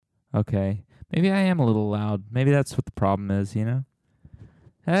Okay. Maybe I am a little loud. Maybe that's what the problem is, you know?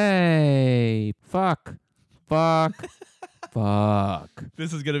 Hey, fuck. Fuck. Fuck.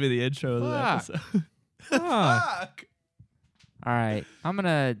 This is going to be the intro of the Fuck. episode. Fuck. All right. I'm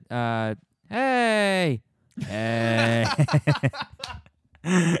going to, hey. Hey.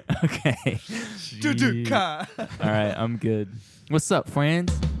 Okay. All right. I'm good. What's up,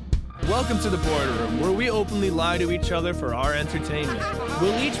 friends? Welcome to the Boardroom, where we openly lie to each other for our entertainment.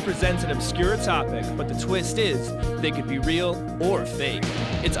 We'll each present an obscure topic, but the twist is they could be real or fake.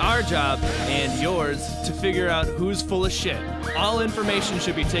 It's our job, and yours, to figure out who's full of shit. All information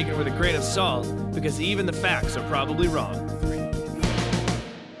should be taken with a grain of salt, because even the facts are probably wrong.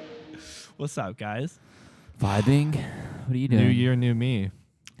 What's up, guys? Vibing. What are you doing? New year, new me.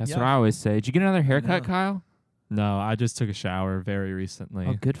 That's Yeah. what I always say. Did you get another haircut, know. Kyle? No, I just took a shower very recently.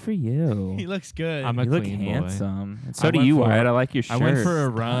 Oh, good for you. He looks good. I'm a You look clean boy. handsome. And so I do went you, for- Wyatt. I like your I shirt. went for a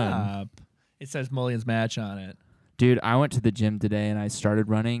run. Stop. It says Mulligan's Match on it. Dude, I went to the gym today and I started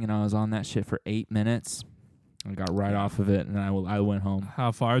running and I was on that shit for 8 minutes. I got right off of it and I went home.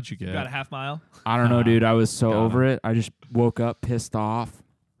 How far did you get? Got a half mile? I don't know, dude. I was so Got over it. I just woke up pissed off,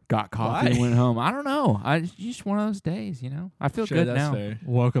 got coffee, Why? and went home. I don't know. Just one of those days, you know? I feel good now. Fair.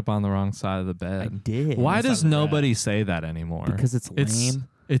 Woke up on the wrong side of the I bed. did. Why That's does not bad. nobody say that anymore? Because it's lame.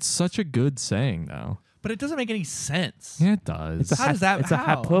 It's such a good saying, though. But it doesn't make any sense. Yeah, it does. It's a How does that- It's a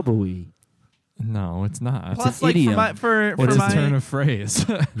how? hyperbole. No, it's not. Plus, an like idiom. for What is my turn of phrase?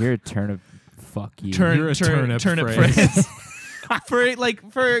 You're a turn of fuck you. You're a turnip phrase. phrase.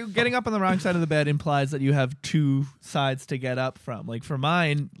 for getting up on the wrong side of the bed implies that you have two sides to get up from. Like for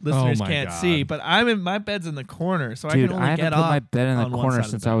mine, listeners my can't God. see, but my bed's in the corner, so Dude, I can I only haven't get put up my bed in the on one corner side of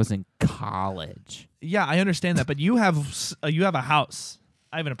since the I bed. was in college. Yeah, I understand that, but you have a house.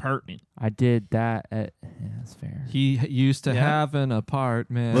 I have an apartment. I did that at... Yeah, that's fair. He used to Yeah. have an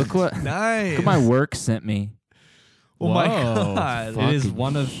apartment. Look what Nice. my work sent me. Oh my Whoa. god. It is Fucking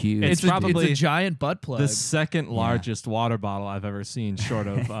one of huge. it's It's probably a giant butt plug. the second largest water bottle I've ever seen, short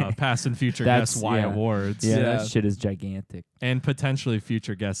of past and future That's- guest Y yeah. awards Yeah, Yeah. that shit is gigantic. and potentially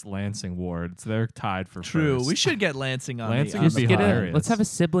future guest Lansing awards. They're tied for True. first. We should get Lansing on Lansing the would be Get hilarious. let's have a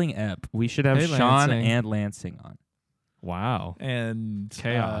sibling ep. We should have Hey, Sean Lansing. and Lansing on. Wow. and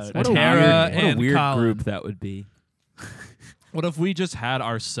Chaos. What And a Tara weird, and what a weird Colin. group that would be. What if we just had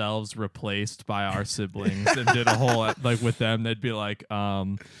ourselves replaced by our siblings and did a whole like with them? They'd be like,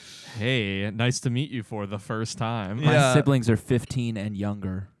 "Hey, nice to meet you for the first time." Yeah. My siblings are 15 and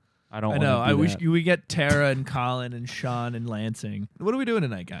younger. I don't I wanna know. do I wish that. we get Tara and Colin and Sean and Lansing. What are we doing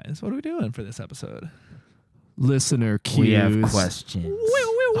tonight, guys? What are we doing for this episode? Listener cues. We have questions.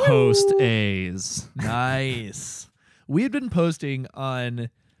 Host A's. Nice. We had been posting on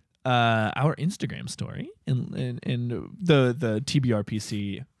our Instagram story and the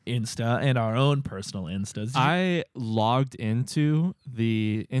TBRPC Insta and our own personal Instas. I logged into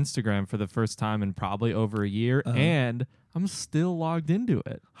the Instagram for the first time in probably over a year, and I'm still logged into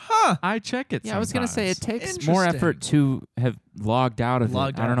it. Huh. I check it. Yeah, I was going to say it sometimes. takes more Interesting. effort to have logged out of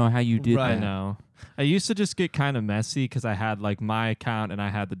Logged it. I don't out. know how you did Right. I that. know. I used to just get kind of messy because I had like my account and I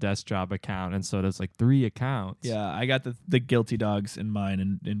had the desk job account, and so there's like 3 accounts. Yeah, I got the guilty dogs in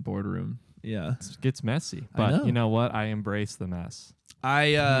mine in boardroom. Yeah. It gets messy, I but know. you know what? I embrace the mess.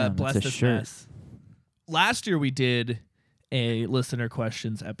 I Damn, blessed that's a this shirt. mess. Last year we did a listener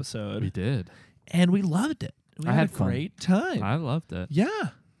questions episode, We did. and we loved it. We I had had a fun. great time. I loved it. Yeah.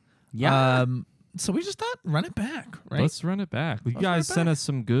 Yeah. So we just thought run it back, right? Let's run it back. You Let's guys run it sent back. us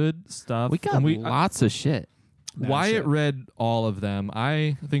some good stuff. we got and lots of shit. Wyatt shit. read all of them.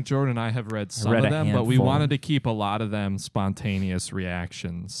 I think Jordan and I have read some read of a them, but we handful. wanted to keep a lot of them spontaneous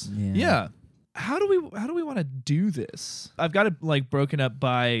reactions. Yeah. How do we want to do this? I've got it like broken up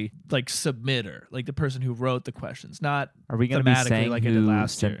by like submitter, like the person who wrote the questions, not Are we going to be thematically saying like I did who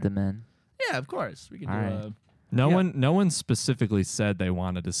last sent year. them in? Yeah, of course. We can All do right. a No Yeah. one specifically said they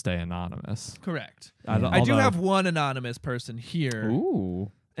wanted to stay anonymous. correct. Yeah. I do Although- have one anonymous person here, Ooh.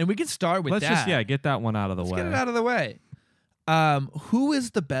 and we can start with Let's that. just get that one out of the Let's way. get it out of the way. Who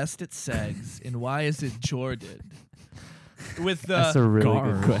is the best at segs, and why is it Jordan? With the That's a really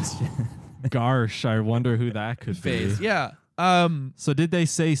Garb. good question. Gosh, I wonder who that could face, be. yeah. So did they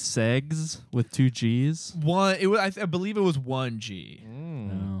say segs with 2 G's? One. It was. I believe it was 1G.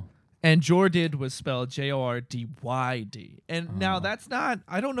 No. And Jordid was spelled JORDYD. And now Oh. that's not.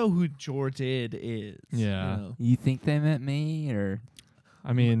 I don't know who Jordid is. Yeah. you know. You think they meant me or?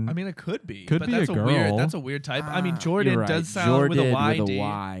 I mean, I mean, it could be. Could but be that's a weird. girl. That's a weird type. I mean, Ah, Jordan you're right. does sound with a Jordid YD. with a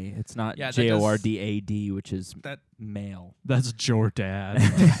Y. It's not Yeah, that does- JORDAD, which is That male. that's Jordad.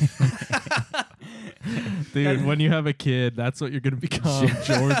 Dude, when you have a kid, that's what you're gonna become.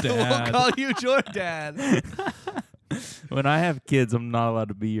 Jordan. We'll call you Jordan. When I have kids, I'm not allowed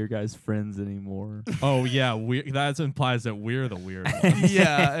to be your guys' friends anymore. Oh yeah, that implies that we're the weird ones.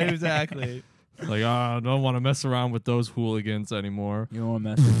 Yeah, exactly. Like, I don't want to mess around with those hooligans anymore. You don't want to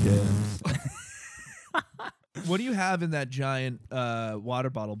mess with kids. What do you have in that giant water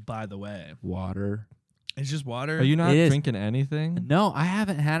bottle, by the way? Water. It's just water? Are you not It is. drinking anything? No, I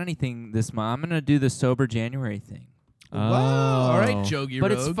haven't had anything this month. I'm gonna do the sober January thing. Whoa. All right, Oh. Jogi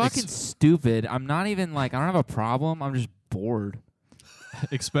But Rogue. it's fucking stupid. I'm not even like I don't have a problem. I'm just bored.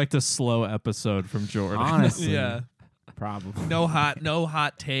 Expect a slow episode from Jordan. Honestly. Yeah. Probably. No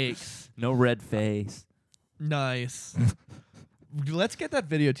hot takes. No red face. Nice. Let's get that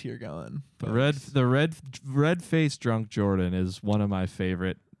video tier going. The red face drunk Jordan is one of my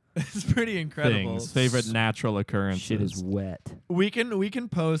favorite It's pretty incredible. things. Favorite natural occurrences. Shit is wet. We can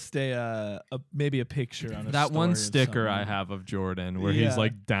post a maybe a picture on a that one story of sticker I something. have of Jordan where Yeah. he's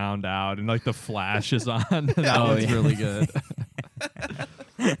like downed out and like the flash is on. That Oh, one's yeah. really good.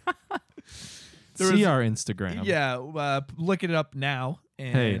 There See was- our Instagram. Yeah, look it up now,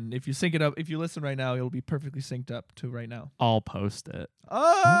 and Hey. if you sync it up, if you listen right now, it'll be perfectly synced up to right now. I'll post it.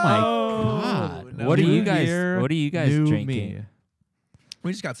 Oh, my God. no. What are New you guys? year, What are you guys new drinking? me.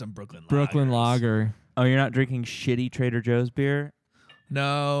 We just got some Brooklyn Brooklyn Lagers. Lager. Oh, you're not drinking shitty Trader Joe's beer?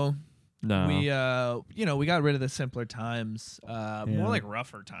 No, No. we we got rid of the simpler times. More like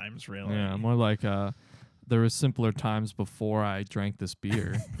rougher times, really. Yeah, more like there were simpler times before I drank this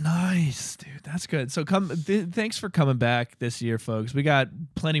beer. Nice, dude. That's good. So thanks for coming back this year, folks. We got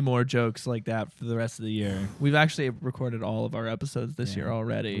plenty more jokes like that for the rest of the year. We've actually recorded all of our episodes this year We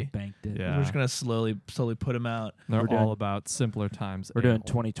already. banked it. Yeah. We're just gonna slowly put them out. They're We're all doing- about simpler times. We're doing ale.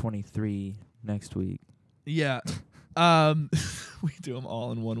 2023 next week. Yeah. We do them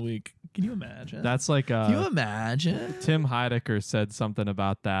all in 1 week. Can you imagine? That's like Can you imagine? Tim Heidecker said something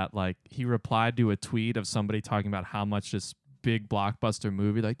about that. Like he replied to a tweet of somebody talking about how much this big blockbuster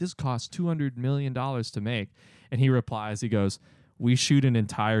movie, like this cost $200 million to make. And he replies, he goes, "We shoot an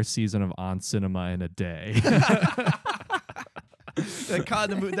entire season of On Cinema in a day."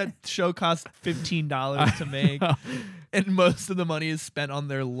 That show cost $15 to make, and most of the money is spent on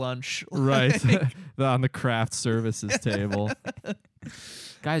their lunch. Right. On the craft services table.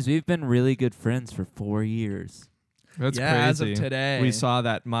 Guys, we've been really good friends for 4 years. That's Yeah, as of crazy. today. We saw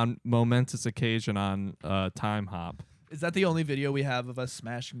that momentous occasion on Time Hop. Is that the only video we have of us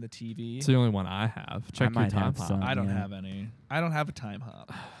smashing the TV? It's the only one I have. Check your might Time have Hop. some. I don't Yeah. have any. I don't have a Time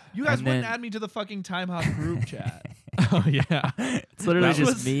Hop. You guys And wouldn't then- add me to the fucking Time Hop group chat. Oh yeah. It's literally That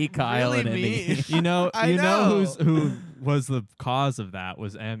just was me, Kyle, really and Emmy. mean. You know, I know. who was the cause of that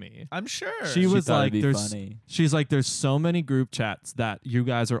was Emmy. I'm sure. She was thought like, it'd be "There's." funny. She's like, "There's so many group chats that you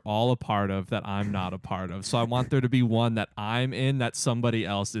guys are all a part of that I'm not a part of. So I want there to be one that I'm in that somebody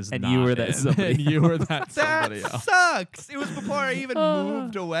else is And not you were that in." somebody and you were that that somebody else. sucks. It was before I even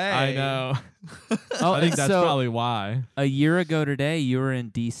moved away. I know. Oh, I think that's so probably why. a year ago today, you were in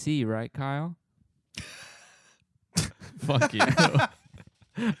D.C., right, Kyle? Fuck you.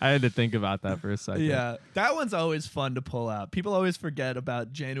 I had to think about that for a second. Yeah, that one's always fun to pull out. People always forget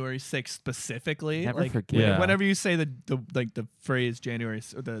about January 6th specifically. Never like, forget. Yeah. Whenever you say the phrase January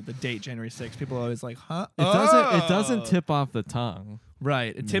or the date January 6th, people are always like, "Huh?" It doesn't tip off the tongue.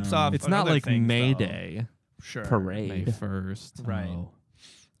 Right. It tips No. off. It's not other like things, May though. Day. Sure. May Parade. 1st. Right.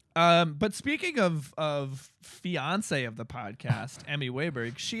 Oh. But speaking of fiance of the podcast, Emmy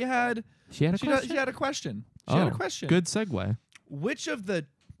Wayberg, she had She had a she question? had a question. She had a question. Good segue. Which of the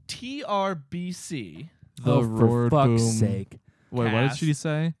TRBC Oh, for Roared fuck's Boom- sake. Wait, what did Cast. she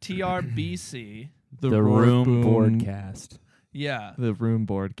say? TRBC? The Roared Room Boom- Boardcast. Yeah. The Room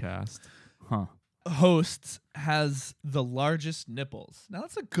Boardcast. Huh. Hosts has the largest nipples? Now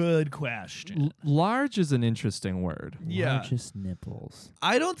that's a good question. Large is an interesting word. Yeah. Largest nipples.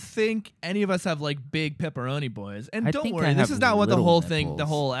 I don't think any of us have like big pepperoni boys. And I don't think worry, I this have is not what the little whole nipples.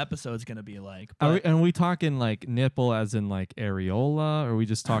 whole episode's gonna be like. Are But we talking like nipple as in like areola? Or are we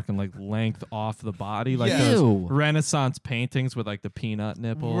just talking like length off the body? Like Yeah. those Ew. Renaissance paintings with like the peanut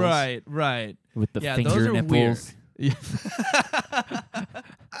nipples? right. With the Yeah, those finger are nipples. Yeah.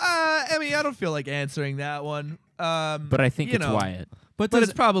 Emmy, I don't feel like answering that one. But I think you it's know, Wyatt. But does-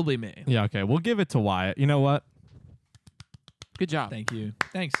 it's probably me. Yeah, okay. We'll give it to Wyatt. You know what? Good job. Thank you.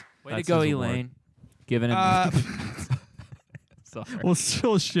 Thanks. Way That's to go, his award. Elaine. Giving him. Uh, Sorry. We'll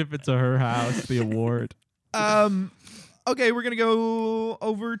still ship it to her house, the award. Okay, we're gonna go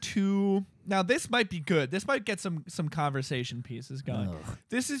over to now. This might be good. This might get some conversation pieces going. Ugh.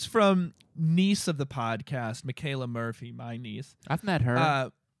 This is from niece of the podcast, Michaela Murphy, my niece. I've met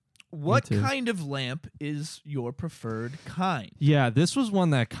her. What too. kind of lamp is your preferred kind? Yeah, this was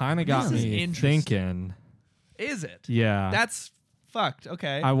one that kind of got This is me interesting. thinking. Is it? Yeah. That's fucked.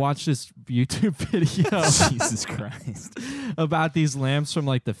 Okay. I watched this YouTube video Jesus Christ. about these lamps from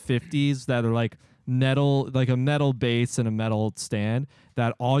like the 50s that are like a metal base and a metal stand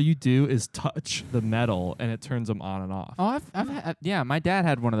that all you do is touch the metal and it turns them on and off. Oh, I've had, yeah, my dad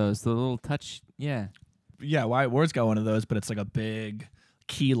had one of those, the little touch, yeah. yeah, Wyatt Ward's got one of those, but it's like a big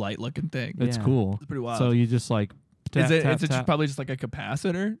key light looking thing. It's Yeah. cool. It's pretty wild. So you just like tap, is it tap, is it tap. probably just like a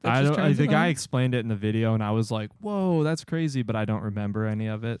capacitor? that I just don't. turns The it guy on? explained it in the video, and I was like, "Whoa, that's crazy!" But I don't remember any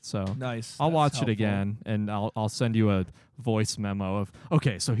of it, so Nice. I'll That's watch helpful. it again, and I'll send you a voice memo of,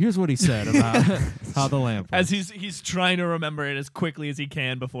 okay, so here's what he said about how the lamp As works. he's trying to remember it as quickly as he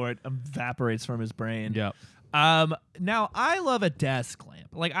can before it evaporates from his brain. Yep. Now I love a desk lamp.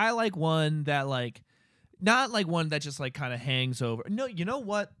 Like I like one that like, not like one that just like kind of hangs over. No, you know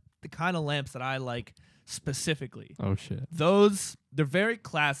what? The kind of lamps that I like specifically. Oh shit. They're very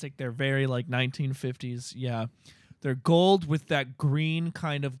classic. They're very like 1950s. Yeah. They're gold with that green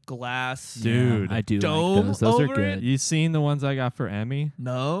kind of glass. Dude. Yeah, I do Dome like those. Those are over good. it? You seen the ones I got for Emmy?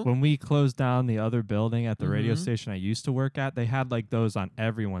 No. When we closed down the other building at the radio Mhm. station I used to work at, they had like those on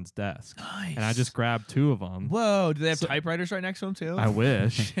everyone's desk, Nice. and I just grabbed 2 of them. Whoa. Do they have So- typewriters right next to them too? I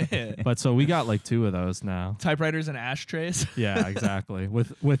wish, Shit. but so we got like 2 of those now. Typewriters and ashtrays. Yeah, exactly.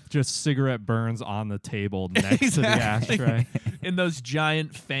 With just cigarette burns on the table next to the Exactly. ashtray. In those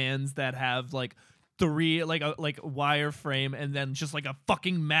giant fans that have like 3 like a wire frame and then just like a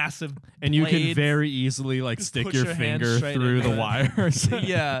fucking massive And you can blade. very easily like Just stick put your your hand finger straight through into the it. wires.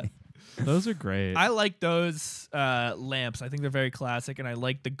 Yeah. Those are great. I like those lamps. I think they're very classic and I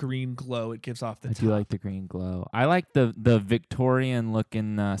like the green glow it gives off the I top. do like the green glow. I like the Victorian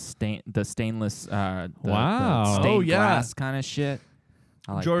looking the stainless Wow. the stained Oh, yeah. glass kind of shit.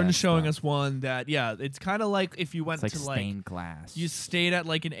 I like Jordan's that showing stuff. us one that it's kind of like if you went It's like to like stained glass. you stayed at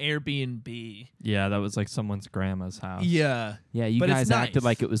like an Airbnb. yeah, that was like someone's grandma's house. Yeah. yeah, you but it's guys acted nice.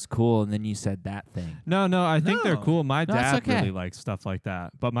 like it was cool, and then you said that thing. No, I think they're No. cool. My No, it's dad okay. really likes stuff like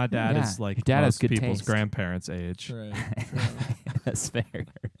that. But my dad Yeah, is like your dad has most good people's taste. grandparents' age. True. That's fair.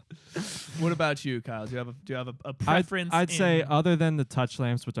 What about you, Kyle? Do you have a preference? I'd say in- other than the touch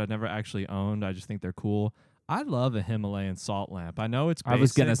lamps, which I never actually owned, I just think they're cool. I love a Himalayan salt lamp. I know it's basic, I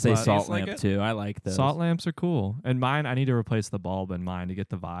was gonna say but salt like lamp it? too. I like those. Salt lamps are cool. And mine, I need to replace the bulb in mine to get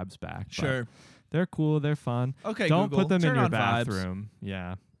the vibes back. but Sure. They're cool. They're fun. Okay, Don't Google, put them turn in your on vibes. bathroom.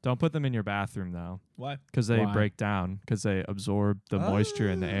 Yeah. Don't put them in your bathroom, though, Why? because they Why? break down, because they absorb the moisture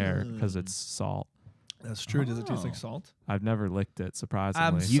in the air, because Oh. it's salt. That's true. Does it taste like Oh. salt? I've never licked it,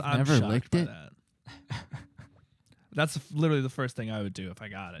 surprisingly. You've never shocked licked by it? That. That's literally the first thing I would do if I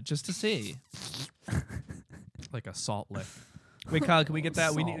got it, just to see. Like a salt lick. Wait, Kyle, can we get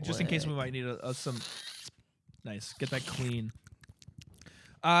that? We need Salt just in case we might need some. Nice, get that clean.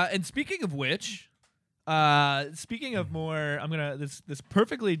 And speaking of which, speaking of more, I'm gonna this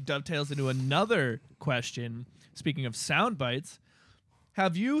perfectly dovetails into another question. Speaking of sound bites,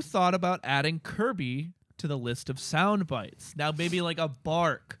 have you thought about adding Kirby to the list of sound bites? Now, maybe like a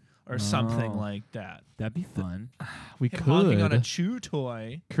bark or something Oh. like that. That'd be fun. We Him honking on a could. chew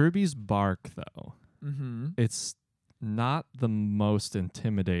toy. Kirby's bark, though, Mm-hmm. it's not the most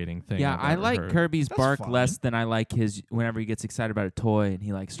intimidating thing. Yeah, I've I ever like heard. Kirby's That's bark fine. less than I like his whenever he gets excited about a toy and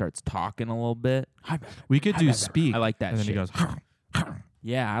he like starts talking a little bit. We could do speak. I like that And then shit. he goes,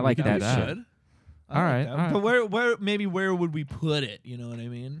 Yeah, I like could that do that. shit. Should. I All like right, that. all right. But where would we put it? You know what I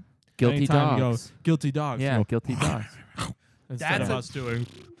mean? Guilty anytime you dogs. go, guilty dogs. Yeah, go, guilty dogs. instead That's of a- us doing.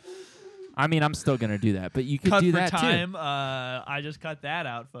 I mean, I'm still gonna do that, but you could Cut do for that time. I just cut that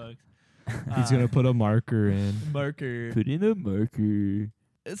out, folks. He's gonna put a marker in. marker. too. Put in a marker.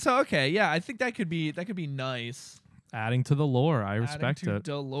 So okay, yeah, I think that could be nice. Adding to the lore. I Adding respect to it.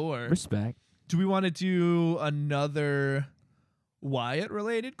 Delore. Respect. Do we want to do another Wyatt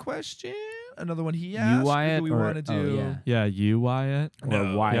related question? Another one he asked? You Or Wyatt do we or want to do? yeah. Yeah, you Wyatt. Or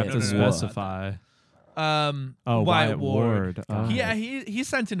No, You Wyatt have to no, no, no. specify. Oh, Wyatt Ward. Oh. Yeah, he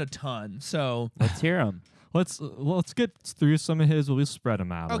sent in a ton. So Let's hear him. Let's get through some of his. We'll spread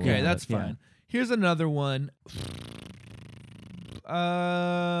them out. a okay, little that's bit. yeah. fine. Here's another one.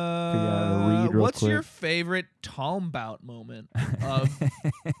 to read real What's your quick. favorite Talmbout moment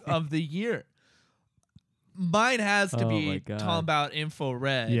of the year? Mine has to Oh my be God. Talmbout Info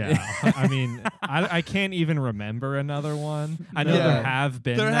Red. Yeah, I mean, I can't even remember another one. I know Yeah. there have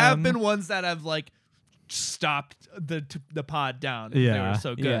been. There have them. been ones that have like stopped the pod down. They Yeah. were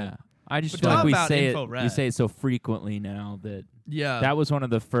so good. Yeah. I just But feel like talk we about say Info it. Red. We say it so frequently now that Yeah. that was one of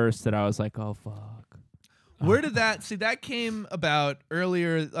the first that I was like, oh fuck. Where did that see? That came about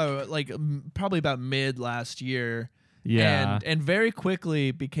earlier, probably about mid last year. Yeah. and very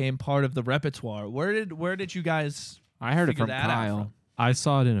quickly became part of the repertoire. Where did you guys? I heard it figure from that out Kyle. from? I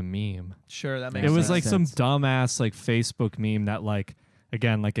saw it in a meme. Sure, that It makes It sense. was like some sense. dumbass like Facebook meme that like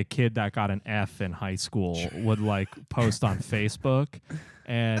again like a kid that got an F in high school would like post on Facebook,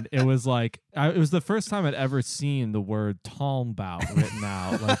 and it was like it was the first time I'd ever seen the word Talmbout written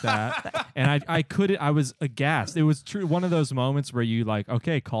out like that, and I couldn't. I was aghast. It was true. One of those moments where you like,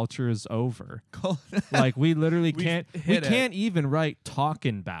 okay, culture is over. Like we literally We've can't. We hit it. can't even write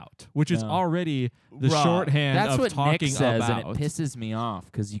talking bout, which is No. already the Raw. shorthand That's of what talking Nick says, about. and it pisses me off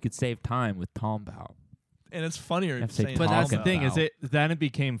because you could save time with Tombow. And it's funnier have to say saying But that's the talking thing is about. then it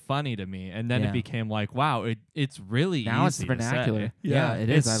became funny to me, and then Yeah. it became like, wow, it's really Now it's easy to vernacular. say. Yeah. Yeah, it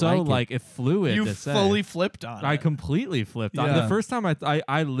is. It's I so like it. it fluid You to say. fully flipped on I it. completely flipped on Yeah. the first time.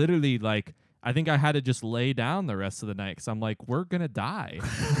 I literally like. I think I had to just lay down the rest of the night because I'm like, we're gonna die.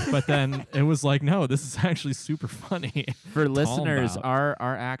 But then it was like, no, this is actually super funny. For listeners, Tombow.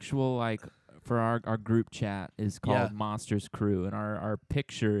 our actual for our group chat is called Yeah. Monsters Crew, and our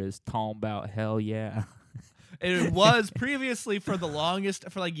picture is Tombout. Hell yeah. It was previously for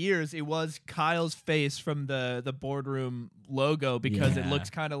like years. It was Kyle's face from the boardroom logo because it Yeah. looks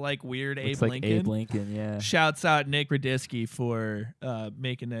kind of like weird Looks Abe like Lincoln. Abe Lincoln, yeah. Shouts out Nick Radisky for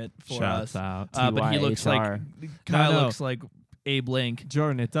making it for Shouts us. out. But he looks like TYHR. Kyle No. looks like Abe Link.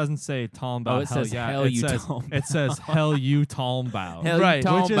 Jordan, it doesn't say Talmbout. it says yeah. hell it you says, Talmbout. It says hell you Talmbout. Hell Right,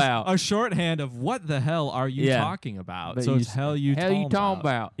 you Which is Tombout. a shorthand of what the hell are you Yeah. talking about? But So you it's s- hell you Hell you Talmbout.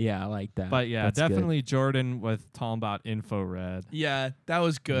 Tombout. Yeah, I like that. But yeah, That's good. definitely Jordan with Talmbout info red. Yeah, that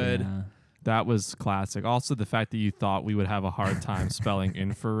was good. Yeah. That was classic. Also, the fact that you thought we would have a hard time spelling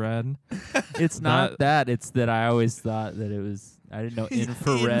infrared. It's not that. It's that I always thought that it was. I didn't know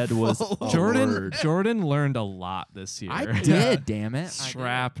infrared was a word. Jordan learned a lot this year. I did, damn it. I did.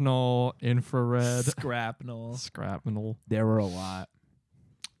 Shrapnel, infrared, Scrapnel. scrapnel. There were a lot.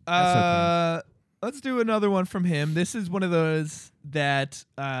 That's Let's do another one from him. This is one of those that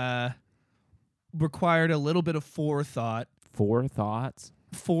required a little bit of forethought. Four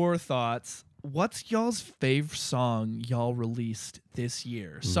thoughts. What's y'all's favorite song y'all released this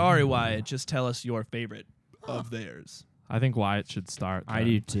year? Sorry, Wyatt. Just tell us your favorite of theirs. I think Wyatt should start. I then.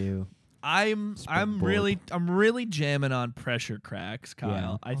 do too. I'm Springboard. really jamming on Pressure Cracks,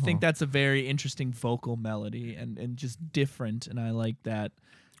 Kyle. Yeah. I think that's a very interesting vocal melody and just different, and I like that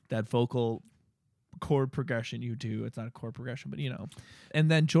vocal chord progression you do. It's not a chord progression, but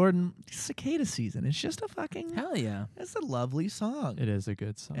And then Jordan, Cicada Season. It's just a fucking Hell yeah. it's a lovely song. It is a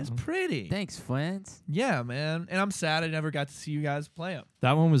good song. It's pretty. Thanks, friends. Yeah, man. And I'm sad I never got to see you guys play them.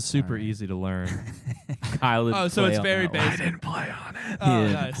 That one was super Alright. easy to learn. Kyle didn't Oh, so play it's on very that one. basic. play on it. He Oh,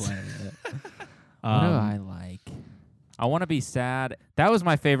 didn't nice. play it. What do I like? I want to be sad. That was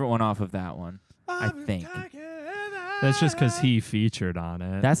my favorite one off of that one. I think. That's just because he featured on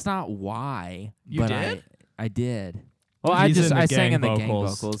it. That's not why. You but did? I did. Well, He's in the I gang sang in the gang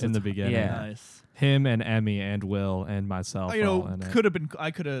vocals vocals in the It's- beginning. Yeah. Nice. Him and Emmy and Will and myself. all in it. I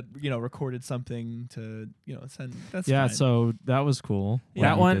could have recorded something to send. That's Yeah, fine. so that was cool. Yeah. when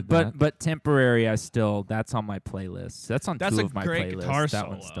That you one, did that. but temporary. That's on my playlist. That's on That's two a of my great playlists. guitar that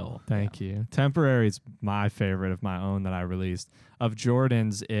one solo. still. Thank you. Temporary's my favorite of my own that I released. Of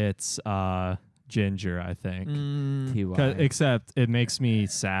Jordan's, it's Ginger, I think. TY. Except it makes me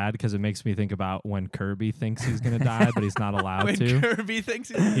sad because it makes me think about when Kirby thinks he's gonna die, but he's not allowed when to. Kirby thinks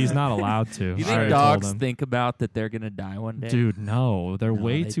He's not allowed to. You I think already told dogs him. think about that they're gonna die one day? Dude, no, they're No,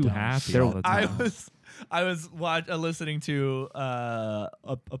 way they too don't. happy They're- all the I time. was listening to a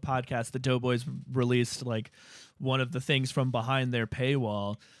podcast. The Doughboys released like one of the things from behind their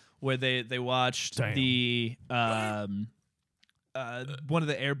paywall, where they watched Damn. the one of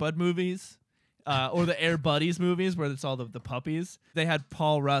the Air Bud movies. Or the Air Buddies movies where it's all the puppies. They had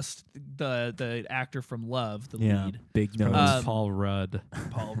Paul Rust, the actor from Love, the Yeah, lead. big From nose. Paul Rudd.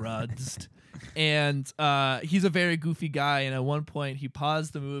 Paul Rudd. And he's a very goofy guy. And at one point, he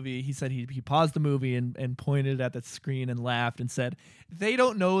paused the movie. He said he paused the movie and pointed at the screen and laughed and said, "They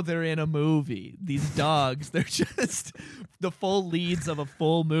don't know they're in a movie. These dogs, they're just the full leads of a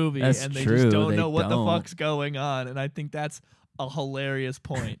full movie. That's and they true, just don't they know what don't. the fuck's going on." And I think that's a hilarious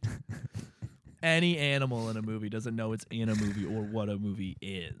point. Any animal in a movie doesn't know it's in a movie or what a movie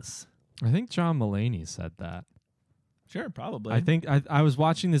is. I think John Mulaney said that. Sure, probably. I think I was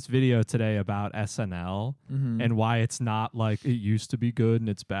watching this video today about SNL Mhm. and why it's not like it used to be good and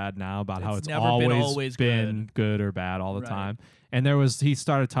it's bad now, about how It's it's never been always always been good or bad all the Right. time. And he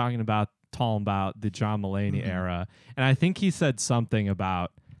started talking about the John Mulaney Mhm. era, and I think he said something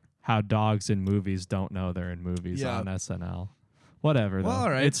about how dogs in movies don't know they're in movies Yeah. on SNL. Whatever, though. Well, all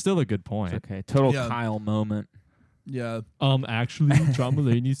right. It's still a good point. Okay, total Yeah. Kyle moment. Yeah. Actually, John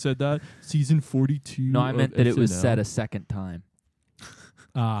Mulaney said that season 42. No, I of meant that it was SNL. said a second time.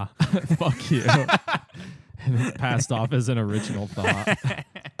 Fuck you. And it passed off as an original thought.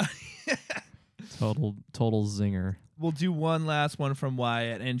 Total zinger. We'll do one last one from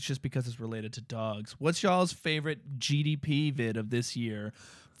Wyatt, and it's just because it's related to dogs. What's y'all's favorite GDP vid of this year?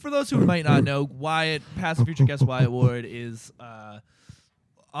 For those who might not know, Wyatt, past and future guest Wyatt Ward, is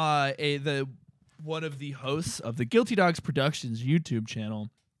one of the hosts of the Guilty Dogs Productions YouTube channel,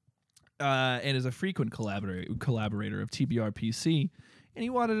 and is a frequent collaborator of TBRPC. And he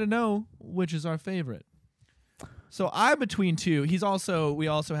wanted to know which is our favorite. So I'm between two. We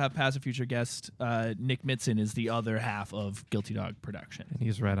also have past and future guest Nick Mitzen is the other half of Guilty Dog Production. And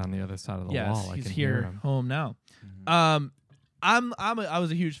he's right on the other side of the Yes, wall. I he's can hear here him. home now. I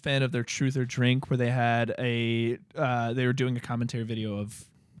was a huge fan of their Truth or Drink, where they had they were doing a commentary video of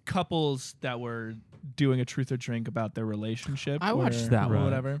couples that were doing a Truth or Drink about their relationship. I watched or that one.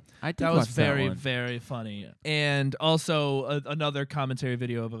 whatever. I did That was watch very, that one. very funny. And also another commentary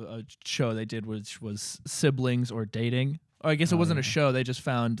video of a show they did, which was siblings or dating. Or I guess it wasn't a show. They just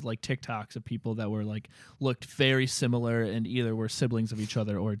found like TikToks of people that were like looked very similar and either were siblings of each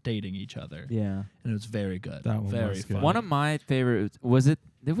other or dating each other. Yeah. And it was very good. That one very was good. funny. One of my favorite it was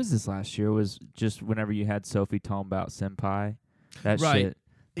this last year, was just whenever you had Sophie talking about Senpai. That Right. shit.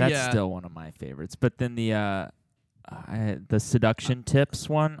 That's Yeah. still one of my favorites. But then the seduction tips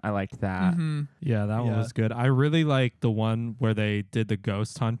one, I liked that. Mhm. Yeah, that one Yeah. was good. I really liked the one where they did the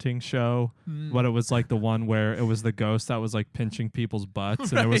ghost hunting show. Mm. But it was like the one where it was the ghost that was like pinching people's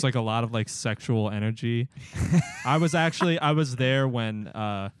butts, and there was Right. like a lot of like sexual energy. I was there when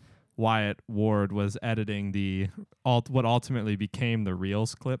Wyatt Ward was editing what ultimately became the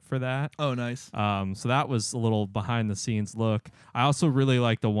Reels clip for that. Oh, nice. So that was a little behind the scenes look. I also really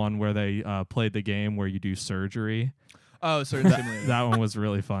like the one where they played the game where you do surgery. Oh, Surgeon Simulator. That one was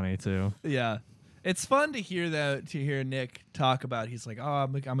really funny too. Yeah. It's fun to hear that, to hear Nick talk about. He's like, "Oh,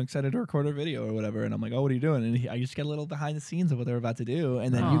 I'm excited to record a video or whatever," and I'm like, "Oh, what are you doing?" And I just get a little behind the scenes of what they're about to do,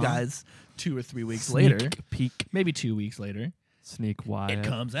 and then you Aw. guys 2 or 3 weeks Sneak later, peek, maybe 2 weeks later, sneak Wyatt. it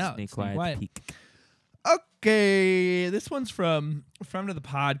comes out. Sneak Sneak Wyatt's Wyatt. peek. Okay, this one's from friend of the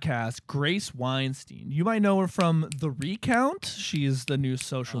podcast, Grace Weinstein. You might know her from The Recount. She's the new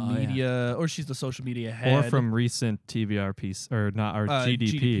social Oh, yeah. media, or she's the social media head. Or from recent TVRP or not or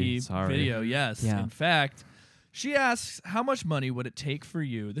GDP. Sorry. video, yes. Yeah. In fact, she asks, how much money would it take for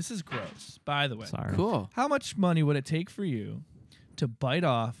you? This is gross, by the way. Sorry. Cool. How much money would it take for you to bite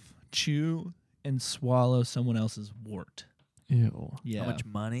off, chew, and swallow someone else's wart? Ew. Yeah. How much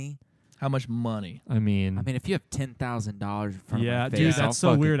money? How much money? I mean, if you have $10,000 in front yeah, of my dude, face, I'll that's so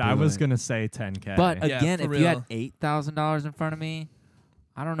fucking weird. I do was it. gonna say 10K. But Yeah, again, for if you had real. $8,000 in front of me,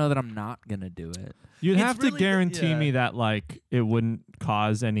 I don't know that I'm not gonna do it. you'd it's have to really- guarantee yeah. me that like it wouldn't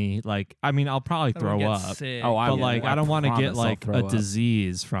cause any like. I mean, I'll probably Everyone throw gets up, sick. Oh, I but will. like I don't want to get promise I'll like throw a up.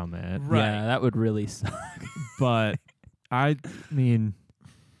 disease from it. Right. Yeah, that would really suck. But I mean,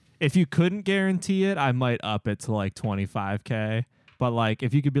 if you couldn't guarantee it, I might up it to like 25K. But like,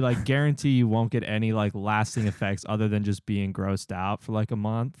 if you could be like, guarantee you won't get any like lasting effects other than just being grossed out for like a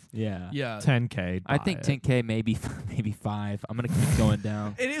month, Yeah. Yeah. 10K. I think 10K, maybe 5. I'm gonna keep going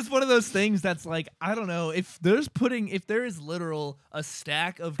down. It is one of those things that's like, I don't know, if there is literal a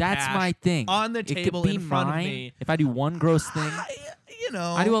stack of That's cash my thing. on the It could table be in front mine. of me, If I do one gross thing,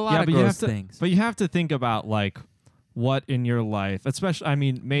 I do a lot yeah, of but you have gross to. things. But you have to think about like what in your life, especially. I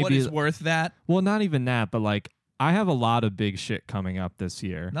mean, maybe. what is worth that? Well, not even that, but like I have a lot of big shit coming up this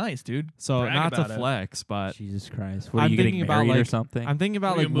year. Nice, dude. So Brag not to about it. flex, but Jesus Christ. What are I'm you getting thinking about married or like something? I'm thinking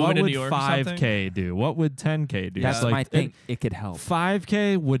about Were you like moving what to would New York or something? 5K do? What would 10K do? That's Like, my thing. It could help.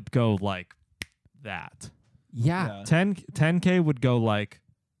 5K would go like that. Yeah. 10K would go like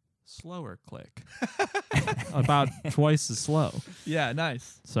slower click. About twice as slow. Yeah,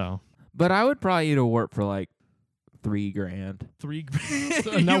 nice. So But I would probably eat a wart for like $3,000. 3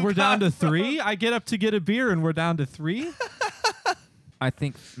 now You we're down got- to 3. I get up to get a beer and we're down to 3. I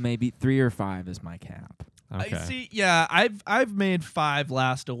think maybe 3 or 5 is my cap. Okay. I see. Yeah, I've made 5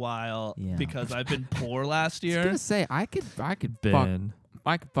 last a while Yeah. because I've been poor last I was year. gonna say I could fuck Ben.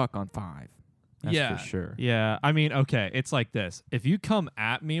 on 5. That's Yeah. for sure. Yeah, I mean, okay, it's like this. If you come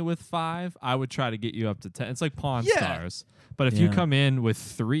at me with 5, I would try to get you up to 10. It's like Pawn Yeah. Stars. But if you Yeah. come in with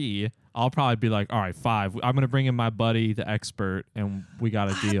 3, I'll probably be like, all right, 5. I'm going to bring in my buddy, the expert, and we got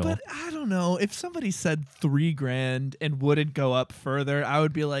a deal. But I don't know. If somebody said $3,000 and wouldn't go up further, I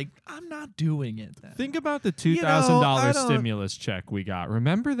would be like, I'm not not doing it then. Think about the You know, $2,000 I don't- stimulus check we got.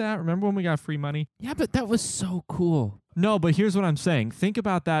 Remember that? Remember when we got free money? Yeah, but that was so cool. No, but here's what I'm saying. Think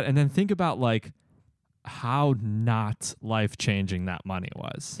about that, and then think about like how not life-changing that money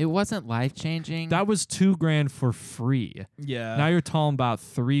was. It wasn't life changing. That was $2,000 for free. Yeah. Now you're talking about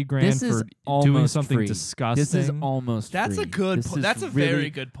 $3,000 This is for doing almost something free. disgusting. This is almost. That's free. a good This point. is That's a really- very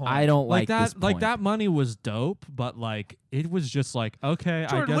good point. I don't like that. this Like point. that money was dope, but like it was just like okay. I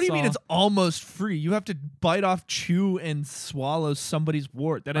Jordan, guess what do you mean I'll- it's almost free? You have to bite off, chew, and swallow somebody's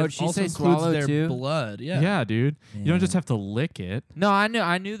wart. That Oh, did she also say includes swallow their too? blood. Yeah. Yeah, dude. You don't Yeah. just have to lick it. No,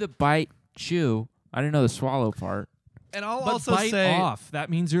 I knew the bite, chew. I didn't know the swallow part. And I'll But also bite say off. That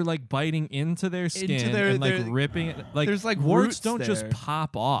means you're like biting into their skin their- and like their- ripping it. Like there's, like, warts roots don't just there.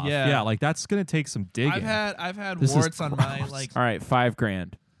 pop off. Yeah. Yeah, like that's gonna take some digging. I've had This is warts on my gross. like. All right,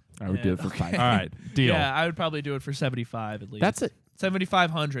 $5,000. I would do it for okay. $5,000. All right, deal. Yeah, I would probably do it for 75 at least. That's it.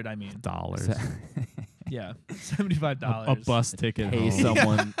 7,500. I mean, Dollars. yeah, $75. A bus ticket. Pay home.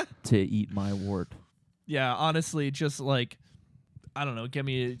 someone to eat my wart. Yeah, honestly, just like I don't know,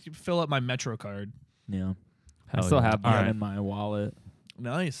 fill up my Metro card. Yeah, I Hell still yeah. have All that right. in my wallet.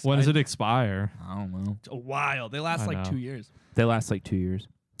 Nice. When does it expire? I don't know. A while. They last I like know. 2 years. They last like 2 years.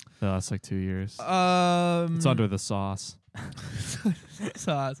 No, that's like 2 years. It's It's under the sauce.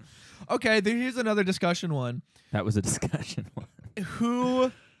 sauce. Okay, here's another discussion one. That was a discussion one.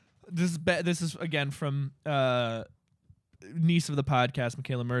 Who this is again from niece of the podcast,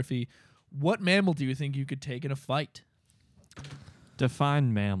 Michaela Murphy. What mammal do you think you could take in a fight?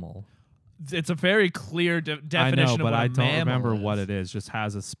 Define mammal. It's a very clear definition I know, of but what I a don't mammal remember is. what it is. Just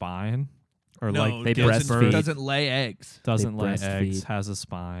has a spine, or No, like they doesn't, breastfeed. doesn't lay eggs. doesn't they lay eggs, breastfeed. has a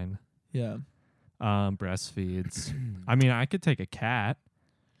spine, Yeah. breastfeeds. I mean, I could take a cat.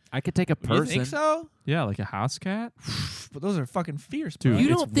 I could take a You person. think so? Yeah, like a house cat. But those are fucking fierce, Dude, bro. You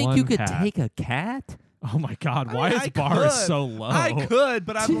it's don't think you one could cat. take a cat? Oh my God, I why mean, is I bar could. so low? I could,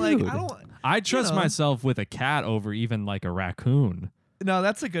 but I'm like, Dude. I don't. I trust know. myself with a cat over even like a raccoon. No,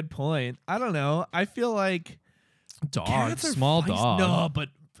 that's a good point. I don't know. I feel like Dog, cats are small feisty. dog. No, but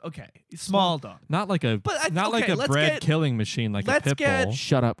okay, small dog. Not like a But not like okay, a let's bread get- killing machine like a let's pit get- bull.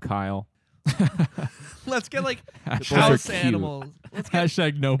 Shut up, Kyle. Let's get like Hashtag house cute. animals. Let's get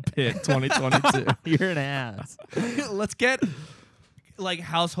Hashtag no pit 2022. You're an ass. let's get like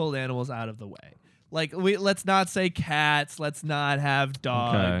household animals out of the way. Like let's not say cats. Let's not have Okay,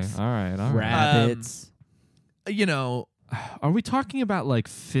 dogs. all right, all right. Rabbits. You know, Are we talking about like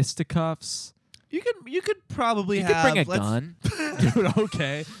fisticuffs? you could probably you could have. bring a let's- gun. Dude,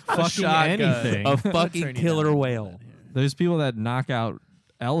 okay. Fucking shotgun. anything. A Turn fucking you killer down. whale. There's people that knock out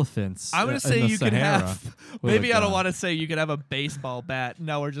elephants. I'm gonna in say the you could Sahara have. with Maybe a I don't gun. want to say you could have a baseball bat.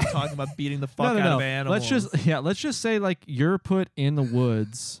 Now we're just talking about beating the fuck No. out of animals. Let's just say like you're put in the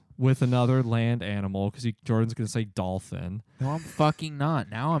woods with another land animal because Jordan's gonna say dolphin. No, I'm fucking not.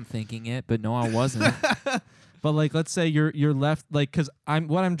 Now I'm thinking it, but no, I wasn't. But like, let's say you're left like because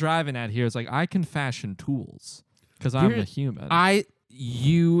what I'm driving at here is like I can fashion tools because I'm You're- a human.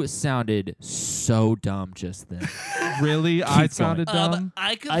 You sounded so dumb just then. Really, I sounded dumb.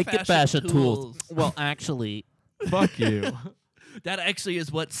 I could Well, actually, Fuck you. That actually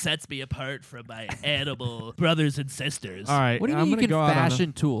is what sets me apart from my animal brothers and sisters. All right, what do you I'm mean you gonna can go out on a-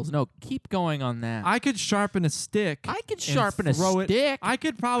 fashion tools? No, keep going on that. I could sharpen a stick. I could and sharpen a throw it- stick. I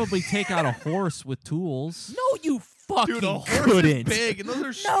could probably take out a horse with tools. No, you fucking Dude, a horse couldn't. is big, and those are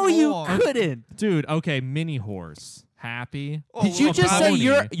No, strong. you couldn't. Dude, okay, mini horse. Happy? Oh, Did you well, just say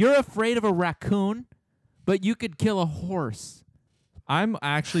pony. you're afraid of a raccoon, but you could kill a horse? I'm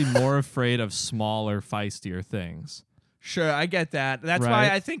actually more afraid of smaller, feistier things. Sure, I get that. That's Right.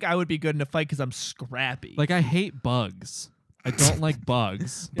 why I think I would be good in a fight because I'm scrappy. Like, I hate bugs. I don't like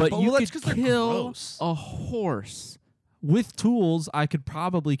bugs. But but you well, that's could 'cause they're kill gross. a horse. With tools, I could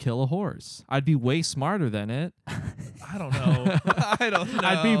probably kill a horse. I'd be way smarter than it. I don't know. I don't know.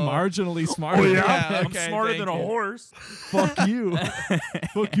 I'd be marginally smarter. Oh, yeah, okay, thank you. horse. Fuck you.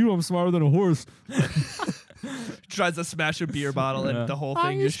 Fuck you, I'm smarter than a horse. Tries to smash a beer bottle Yeah. and the whole Are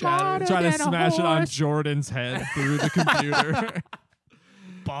thing you just shatters. smarter? Try to than a smash it on horse. Jordan's head through the computer.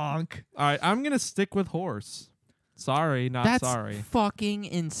 Bonk. All right, I'm going to stick with horse. Sorry, not That's sorry. fucking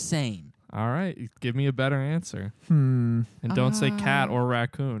insane. All right, give me a better answer. Hmm. And don't say cat or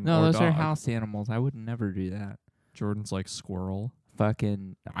raccoon. No, or those are dog. house animals. I would never do that. Jordan's like squirrel.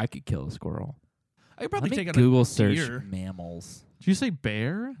 Fucking, I could kill a squirrel. I could probably Let me take on Google a search deer. mammals. Did you say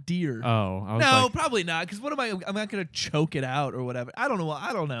bear? Deer. Oh, I was no, like, probably not. Because what am I? I'm not gonna choke it out or whatever. I don't know.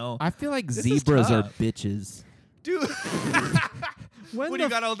 I don't know, I feel like This is zebras are tough. bitches. dude. When what the you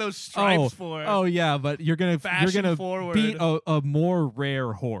got all those stripes for? Oh yeah, but you're gonna Fashion forward. beat a more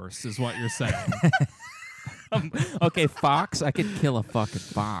rare horse, is what you're saying. Okay, fox. I could kill a fucking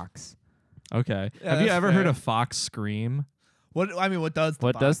fox. Okay. Yeah, Have you that's ever heard fair. a fox scream? What does the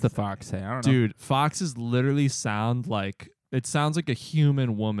What fox does the say? fox say? I don't know. Dude, foxes literally sound like a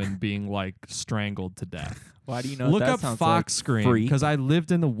human woman being like strangled to death. Why do you know? Look that up sounds fox like? scream Freak? because I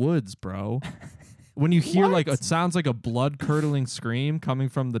lived in the woods, bro. When you hear like What? it sounds like a blood curdling scream coming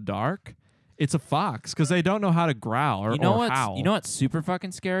from the dark, it's a fox because they don't know how to growl or, You know or what's howl. you know what's super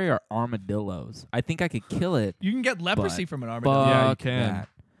fucking scary are armadillos. I think I could kill it. You can get leprosy But from an armadillo. Yeah, you Fuck can. that.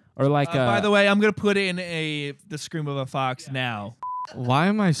 Or like By the way, I'm gonna put in the scream of a fox now. Why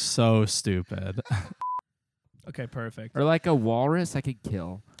am I so stupid? Okay, perfect. or like a walrus. I could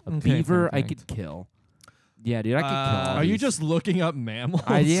kill a Okay, beaver. I perfect. could kill. Yeah, dude, I could kill. all Are you these. just looking up mammals?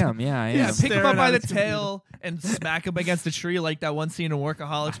 I am. Yeah, I am. Yeah, pick him staring up by at the his computer. tail and smack him against a tree like that one scene in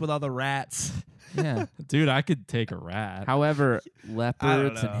Workaholics with all the rats. Yeah. Dude, I could take a rat. However,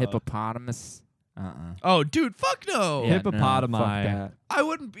 leopards and know. hippopotamus. Oh, dude, fuck no. Yeah, Hippopotami. No, fuck that. I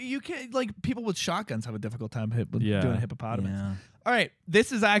wouldn't. You can't. Like people with shotguns have a difficult time Yeah. doing a hippopotamus. Yeah. All right,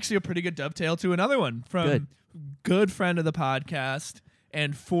 this is actually a pretty good dovetail to another one from good friend of the podcast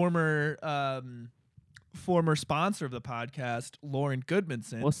and former sponsor of the podcast, Lauren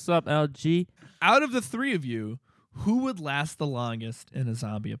Goodmanson. What's up, LG? Out of the three of you, who would last the longest in a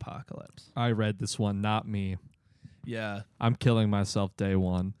zombie apocalypse? I read this one, not me. Yeah. I'm killing myself day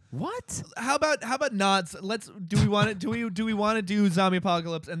one. What? How about not? Do we want to do we want to do zombie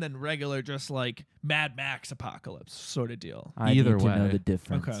apocalypse and then regular just like Mad Max apocalypse sort of deal? I Either need to know way. the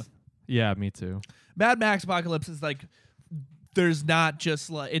difference. Okay. Yeah, me too. Mad Max apocalypse is like there's not just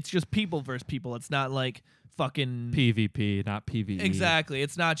like it's just people versus people. It's not like fucking PvP, not PvE. exactly.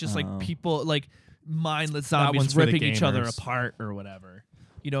 It's not just Oh. like people like mindless That zombies one's for the ripping each other gamers. apart or whatever.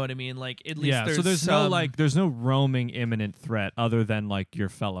 You know what I mean? Like at least Yeah, so there's some, there's no roaming imminent threat other than like your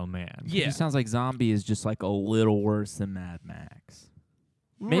fellow man. yeah. It sounds like zombie is just like a little worse than Mad Max.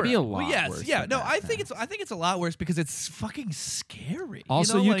 Maybe a lot Well, yes, worse yeah. than No, Mad I think Max. it's a lot worse because it's fucking scary.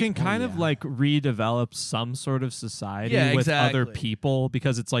 Also, you, you know, can like, kind of yeah. like redevelop some sort of society Yeah, with other exactly. people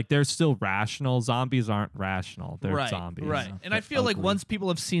because it's like they're still rational. Zombies aren't rational. They're right, zombies. right. Yeah. And I They're feel like ugly. once people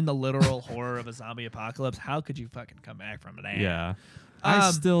have seen the literal horror of a zombie apocalypse, how could you fucking come back from that? Yeah. I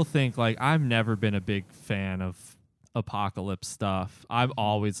Um, still think like I've never been a big fan of apocalypse stuff. I'm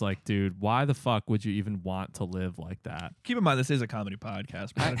always like, dude, why the fuck would you even want to live like that? Keep in mind, this is a comedy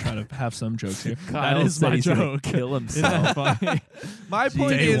podcast. We're gonna try to have some jokes here. Kyle is said my he's gonna joke. Kill Isn't that himself. funny? My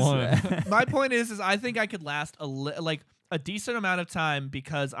point Day is, one. my point is I think I could last like a decent amount of time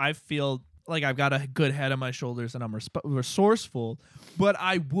because I feel like I've got a good head on my shoulders and I'm resourceful. But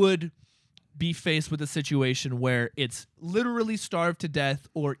I would be faced with a situation where it's literally starve to death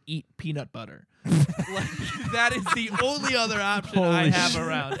or eat peanut butter. Like that is the only other option I Holy have shit.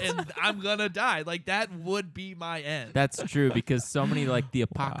 around, and I'm gonna die. Like that would be my end. That's true because so many like the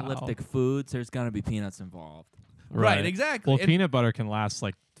apocalyptic foods, there's gonna be peanuts involved. right, exactly. Well, And- peanut butter can last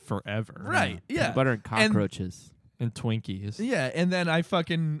like forever. right, yeah. Peanut butter and cockroaches. And Twinkies. Yeah, and then I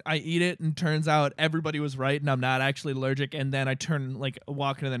eat it, and turns out everybody was right, and I'm not actually allergic. And then I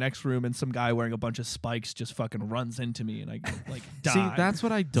walk into the next room, and some guy wearing a bunch of spikes just fucking runs into me, and I like die. See, that's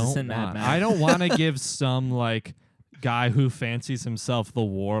what I don't in Mad want. Max? I don't want to give some like guy who fancies himself the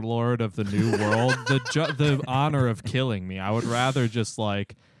warlord of the new world the honor of killing me. I would rather just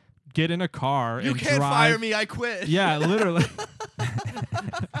like get in a car you and can't drive. fire me. I quit. Yeah, literally.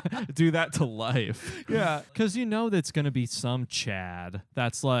 Do that to life. Yeah. Because you know that's going to be some Chad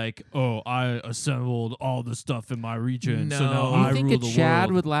that's like, oh, I assembled all the stuff in my region, so now No. You I think rule a the Chad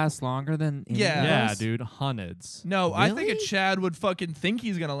world. would last longer than any Yeah. of Yeah, us? dude, hundreds. No, I think a Really? Chad would fucking think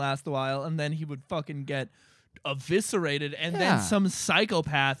he's gonna last a while, and then he would fucking get eviscerated, and Yeah. then some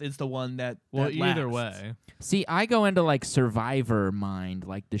psychopath is the one that. Well, that either lasts. way. See, I go into like Survivor mind,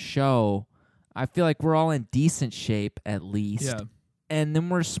 like the show. I feel like we're all in decent shape at least. Yeah. And then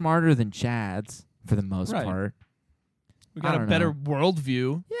we're smarter than Chads for the most Right. part. We I got a don't better know.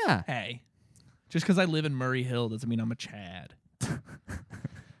 worldview. Yeah. Hey, just because I live in Murray Hill doesn't mean I'm a Chad.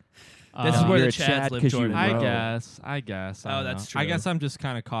 This is where You're the a Chads Chad live, 'cause you Jordan. I row. guess. I guess. I Oh, don't that's know. I true. guess I'm just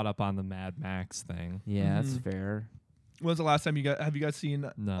kind of caught up on the Mad Max thing. Yeah, that's Mhm. fair. When was the last time have you guys seen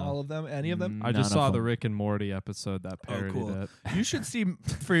No. all of them? Any of them? I just None of saw the them. Rick and Morty episode that parodied cool. it. You should see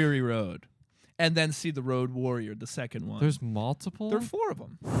Fury Road, and then see the Road Warrior, the second one. There's multiple? there are 4 of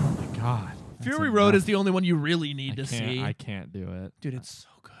them. Oh my god. Fury Road is the only one you really need to see. I can't do it. Dude, it's so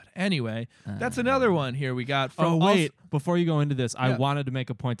good. Anyway, that's another one here we got from. Oh wait, before you go into this, I Yeah. wanted to make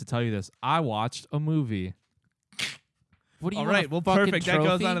a point to tell you this. I watched a movie. What do you All want, right, a well, fucking perfect. That trophy?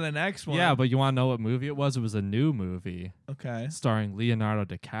 goes on to the next one. Yeah, but you want to know what movie it was? It was a new movie Okay. starring Leonardo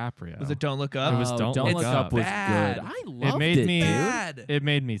DiCaprio. Was it Don't Look Up? It was Don't Look Up. was Bad. good. I loved made it, me- dude. Bad. It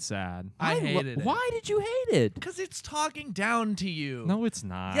made me sad. I hated it. Why did you hate it? Because it's talking down to you. No, it's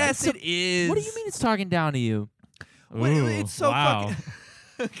not. Yes, it is. What do you mean it's talking down to you? Wait, Ooh, it's so wow.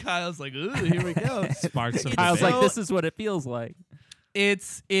 fucking. Kyle's like, ooh, here we go. Sparks some I was debate. like, this is what it feels like.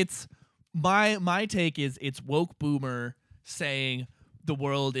 It's my take is it's woke boomer saying the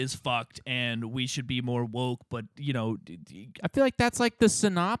world is fucked and we should be more woke, but I feel like that's like the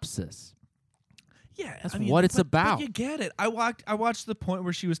synopsis. yeah, That's what it's about. But you get it. I watched the point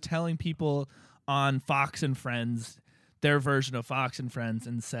where she was telling people on Fox and Friends, their version of Fox and Friends,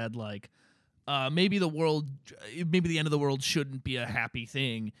 and said like, maybe the end of the world shouldn't be a happy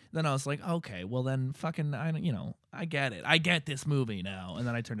thing. Then I was like, okay, well then fucking I get it. I get this movie now, and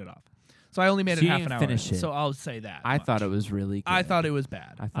then I turned it off. So I only made So it you half an didn't hour. finish it. So I'll say that. I much. thought it was really good. I thought it was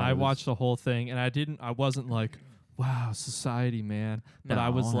bad. I watched the whole thing and I wasn't like, wow, society, man. But I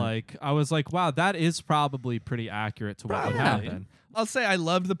was No. like, wow, that is probably pretty accurate to what would Probably. happen. I'll say I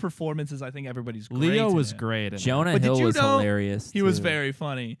loved the performances. I think everybody's great. Leo in was it. great. In Jonah But did Hill you was know hilarious. He was too. very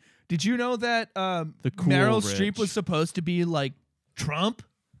funny. Did you know that cool Meryl rich. Streep was supposed to be like Trump? It.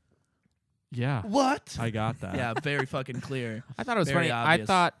 Yeah, What? I got that. Yeah, very fucking clear. I thought it was Very funny. obvious.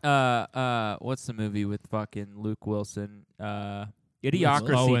 I thought, what's the movie with fucking Luke Wilson?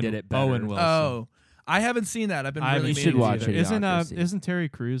 Idiocracy Owen- did it better. Owen Wilson. Oh, I haven't seen that. I've been I really you mean, should meaning to watch either. it. Isn't Terry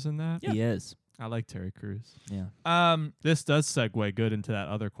Crews in that? He is. I like Terry Crews. Yeah. This does segue good into that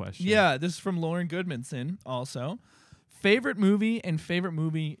other question. Yeah, this is from Lauren Goodmanson also. Favorite movie and favorite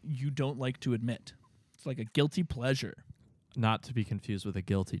movie you don't like to admit. It's like a guilty pleasure. Not to be confused with a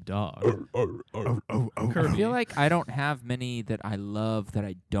guilty dog. Kirby. I feel like I don't have many that I love that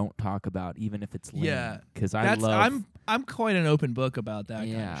I don't talk about, even if it's lame. Yeah, Because I That's love. I'm quite an open book about that kind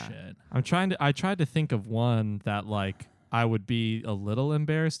Yeah. of shit. I tried to think of one that like I would be a little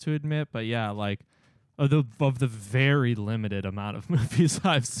embarrassed to admit, but yeah, like of the very limited amount of movies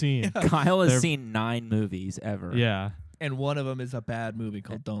I've seen. Kyle has they're- seen 9 movies ever. Yeah. And one of them is a bad movie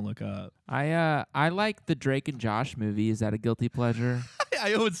called Don't Look Up. I like the Drake and Josh movie. Is that a guilty pleasure?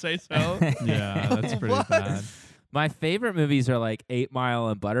 I would say so. Yeah, that's pretty What? bad. My favorite movies are like 8 Mile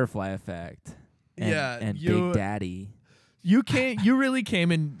and Butterfly Effect. And, Yeah, and you- Big Daddy. You really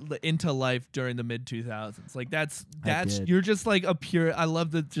came into life during the mid 2000s. Like that's did. you're just like a pure. I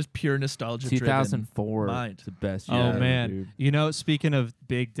love the just pure nostalgia. 2004 mind. is the best year Oh ever, man, dude. you know, speaking of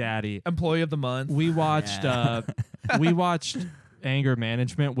Big Daddy, Employee of the month. we watched Yeah. we watched Anger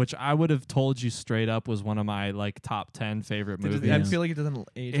Management, which I would have told you straight up was one of my like top 10 favorite movies. I feel like it doesn't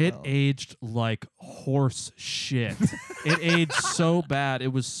age. It well. aged like horse shit. It aged so bad.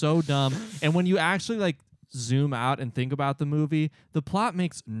 It was so dumb. And when you actually like zoom out and think about the movie, the plot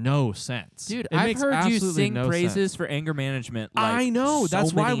makes no sense. Dude, It I've makes heard you absolutely sing no praises sense. for Anger Management. Like, I know. so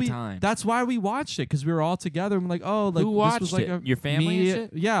That's why many we. times. That's why we watched it because we were all together. I'm like, oh, like Who this watched was like it? Your family and me,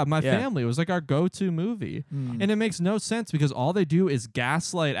 shit? Yeah, my Yeah. family. It was like our go-to movie, Mm. and it makes no sense because all they do is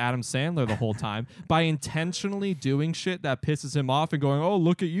gaslight Adam Sandler the whole time by intentionally doing shit that pisses him off and going, "Oh,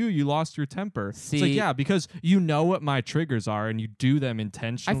 look at you, you lost your temper." It's like, See- yeah, because you know what my triggers are and you do them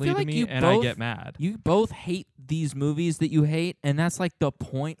intentionally feel to like me, you and I both- get mad. You both hate these movies that you hate, and that's like the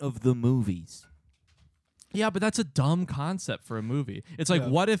point of the movies. Yeah, but that's a dumb concept for a movie. It's like, Yeah.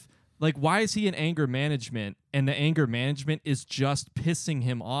 what if, like, why is he in anger management and the anger management is just pissing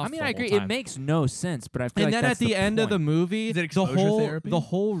him off? I mean, the I whole agree. time? It makes no sense, but I feel And like then that's at the end of the point. movie, Is it the exposure whole therapy? the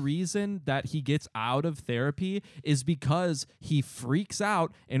whole reason that he gets out of therapy is because he freaks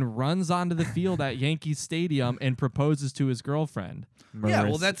out and runs onto the field at Yankee Stadium and proposes to his girlfriend. Yeah,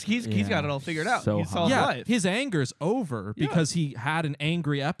 well, Marissa- that's he's got yeah, it all figured out. so He saw hot. his Yeah, life. his anger's over Yeah. because he had an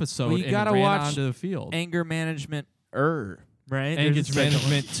angry episode Well, you and gotta ran watch onto the field. Anger Management, right? Anger There's a second one.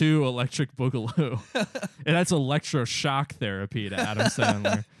 Management 2 Electric Boogaloo. And that's electroshock therapy to Adam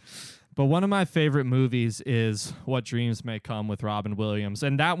Sandler. But one of my favorite movies is What Dreams May Come with Robin Williams.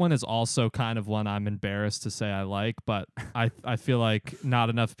 And that one is also kind of one I'm embarrassed to say I like, but I feel like not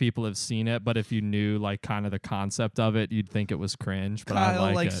enough people have seen it. But if you knew like kind of the concept of it, you'd think it was cringe. But Kyle I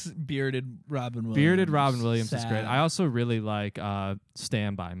like likes it. bearded Robin Williams. Bearded Robin Williams is great. Sad. I also really like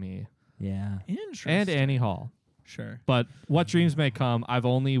Stand By Me Yeah. Interesting. and Annie Hall. Sure. But What Dreams May Come, I've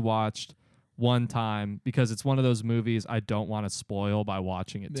only watched one time because it's one of those movies I don't want to spoil by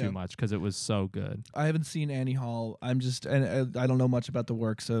watching it Yeah. too much because it was so good. I haven't seen Annie Hall. And I don't know much about the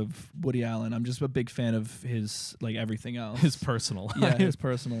works of Woody Allen. I'm just a big fan of his like everything else. His personal life. yeah, his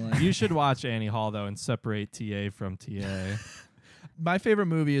personal life. You should watch Annie Hall though and separate TA from TA. My favorite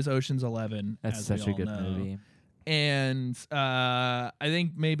movie is Ocean's 11. That's as we such a all good know. movie. And I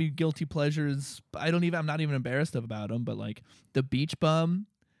think maybe guilty pleasures. I'm not even embarrassed about them. But like The Beach Bum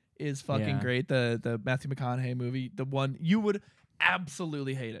is fucking Yeah. great. The Matthew McConaughey movie. The one you would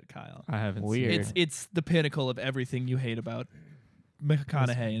absolutely hate it, Kyle. I haven't Weird. seen It's the pinnacle of everything you hate about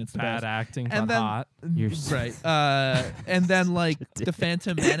McConaughey, and it's the bad best. acting, And but then- hot. You're Right. And then like the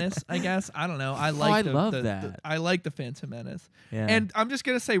Phantom Menace, I guess. I don't know. I like I the, love the- that. I like the Phantom Menace. Yeah. And I'm just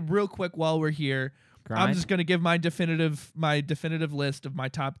gonna say real quick while we're here, I'm Grind? just gonna give my definitive list of my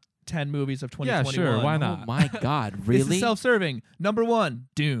top 10 movies of Yeah, 2021. sure. Why Oh not? my God, This really? is self-serving. Number 1,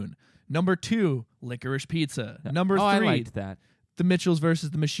 Dune. Number 2, Licorice Pizza. Number 3, I liked that. The Mitchells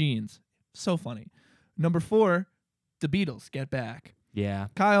versus the Machines. So funny. Number 4, The Beatles. Get Back. Yeah.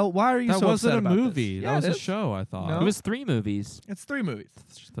 Kyle, why are you That so wasn't upset a about this? movie. Yeah, That was it a is. show, I thought. No. It was 3 movies. It's 3 movies.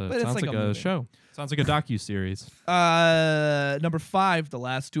 But it's sounds like like a a movie. show. Sounds like a docu-series. Number 5, The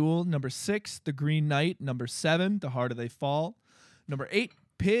Last Duel. Number 6, The Green Knight. Number 7, The Harder They Fall. Number 8,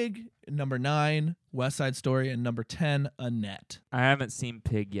 Pig. Number 9, West Side Story. And number 10, Annette. I haven't seen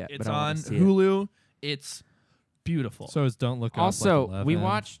Pig yet, It's but I wanna on see it. Hulu. It's beautiful. So it's Don't Look Up. Also, like we 11.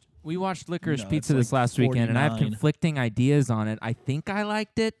 watched Licorice No, it's Pizza this like last weekend, and I have 49. conflicting ideas on it. I think I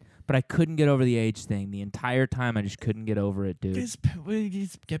liked it, but I couldn't get over the age thing. The entire time, I just couldn't get over it, dude. Just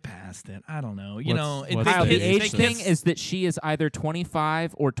get past it. I don't know. You What's- know, what's Kyle, the the age age thing? thing is that she is either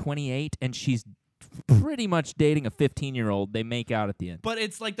 25 or 28, and she's pretty much dating a 15-year-old. They make out at the end. But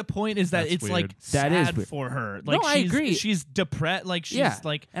it's like the point is that That's it's weird. like That is sad weird. for her. No, Like I agree. She's depressed. Like she's Yeah.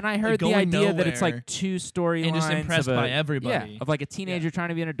 like And I heard the going idea that it's nowhere like two storylines and just impressed of a, by everybody. Yeah, of like a teenager trying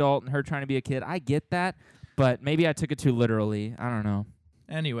to be an adult and her trying to be a kid. I get that, but maybe I took it too literally. I don't know.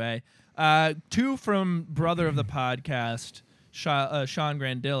 Anyway, 2 from brother of the podcast, Sean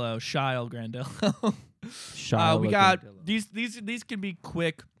Grandillo, Shile Grandillo. We got these can be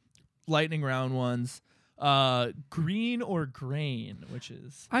quick, lightning round ones. Green or grain, which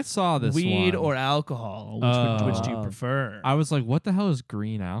is I saw this weed one. or alcohol. Which do you Oh. prefer? I was like, what the hell is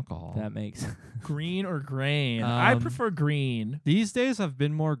green alcohol? That makes Green or grain? I Um, prefer green. These days I've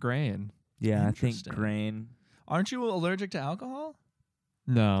been more grain. yeah. I think Interesting. grain. Aren't you allergic to alcohol?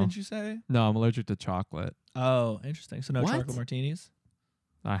 No. Didn't you say? No, I'm allergic to chocolate. Oh, interesting. So no What? chocolate martinis.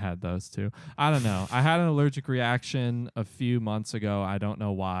 I had those too. I don't know. I had an allergic reaction a few months ago. I don't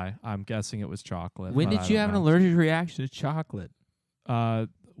know why. I'm guessing it was chocolate. When but did I you don't have an know. allergic reaction to chocolate?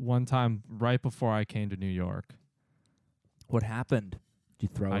 One time right before I came to New York. What happened? Did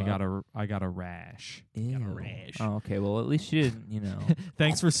you throw I up? got a rash. Ew. rash. Oh, okay. Well, at least you didn't, you know.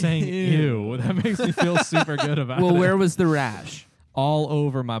 Thanks for saying ew. That makes me feel super good about it. Well, where was the rash? All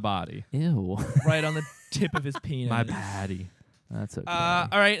over my body. Ew. Right on the tip of his penis. My patty. That's okay. All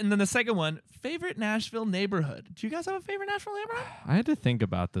right, and then the second one, favorite Nashville neighborhood. Do you guys have a favorite Nashville neighborhood? I had to think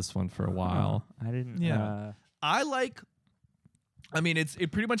about this one for a while. I didn't. Yeah. I like. I mean, it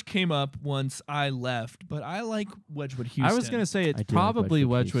pretty much came up once I left, but I like Wedgwood, Houston. I was gonna say I it's do like probably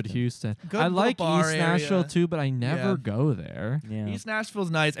Wedgwood, Wedgwood, Houston. Good I little like bar East Nashville area. too, but I never Yeah. go there. Yeah. East Nashville's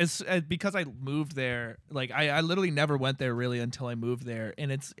nice. It's because I moved there. Like I literally never went there really until I moved there,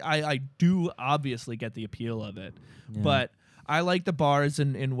 and it's I do obviously get the appeal of it, Yeah. but I like the bars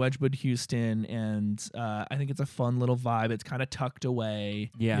in Wedgwood, Houston, and I think it's a fun little vibe. It's kind of tucked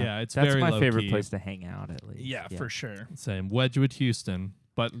away. Yeah. Yeah, it's That's very my favorite low-key. place to hang out at least. Yeah, for sure. Same. Wedgwood, Houston.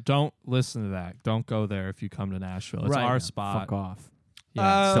 But don't listen to that. Don't go there if you come to Nashville. It's Right. our Yeah, spot. Fuck off.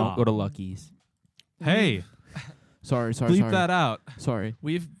 Yeah, Don't stop. go to Lucky's. Hey, Sorry. bleep that out. Sorry.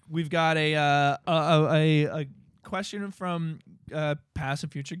 We've got a question from past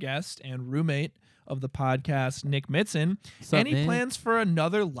and future guest and roommate of the podcast, Nick Mitson. Sup, Any Nick? plans for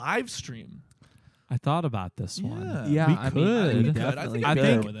another live stream? I thought about this Yeah. one. Yeah, we I could. mean, I think we could. I definitely think I I'd be could.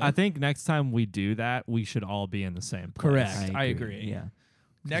 there think with it. I think next time we do that, we should all be in the same place. Correct. I agree. Yeah.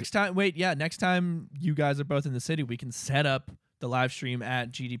 Next time you guys are both in the city, we can set up the live stream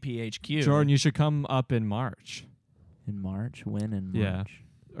at GDP HQ. Jordan, you should come up in March, In March? When in March? Yeah.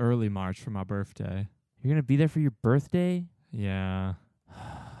 early March for my birthday. You're gonna be there for your birthday? Yeah.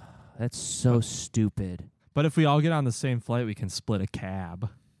 That's so stupid. But if we all get on the same flight, we can split a cab.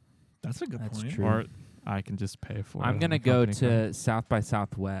 That's a good That's point. true. Or I can just pay for it. I'm on gonna the go company to South by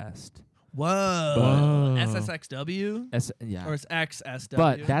Southwest. Whoa. Whoa. SSXW? Yeah. Or it's XSW?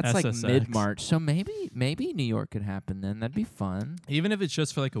 But that's like SSX. mid-March, so maybe New York could happen then. That'd be fun. Even if it's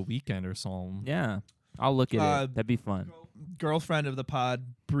just for like a weekend or something. Yeah, I'll look at it. That'd be fun. girlfriend of the pod,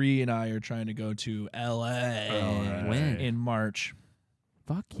 Bree, and I are trying to go to LA When? in March.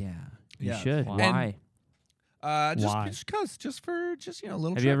 Fuck yeah, you Yeah. should. Why? Why? Why? Just because, just a little.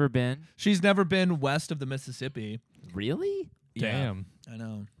 Have trip. you ever been? She's never been west of the Mississippi. Really? Yeah, Damn. I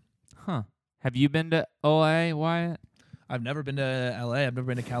know. Huh. Have you been to OA, Wyatt? I've never been to LA. I've never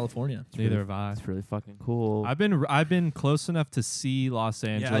been to California. Neither have I. It's really fucking cool. I've been close enough to see Los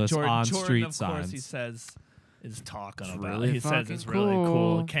Angeles on Jordan, street of signs. course, he says is talking It's about. really He says fucking it's really cool.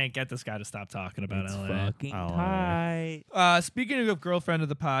 cool. Can't get this guy to stop talking about It's LA. fucking LA. tight. Speaking of girlfriend of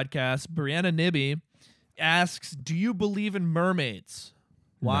the podcast, Brianna Nibby asks, "Do you believe in mermaids?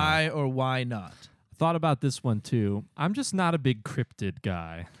 Why or why not?" Thought about this one too. I'm just not a big cryptid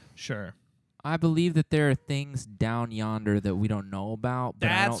guy. Sure. I believe that there are things down yonder that we don't know about. But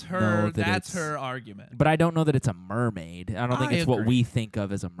I That's don't know her. that That's it's, her argument. But I don't know that it's a mermaid. I don't think I it's what agree. we think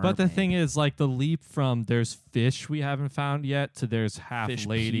of as a mermaid. But the thing is, like, the leap from there's fish we haven't found yet to there's half Fish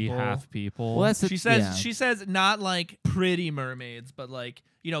lady, people. half people. well, that's the, She says yeah. she says not like pretty mermaids, but like,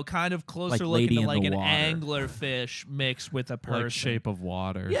 you know, kind of closer Like Lady looking to in like the an Water. anglerfish mixed with a person. like Shape of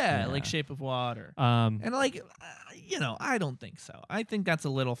Water. Yeah, Yeah. like Shape of Water. And Like, you know, I don't think so. I think that's a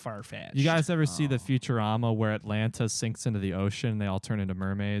little far fetched. you guys ever see the Oh. Futurama where Atlanta sinks into the ocean and they all turn into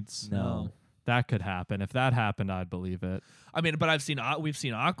mermaids? No. That could happen. If that happened, I'd believe it. I mean, but we've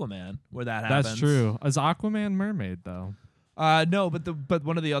seen Aquaman where that happens. That's true. Is Aquaman mermaid though? No, but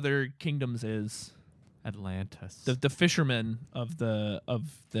one of the other kingdoms is Atlantis. the fishermen of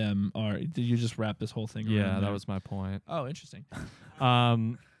them are. Did you just wrap this whole thing? yeah, around that there? was my point. Oh, interesting.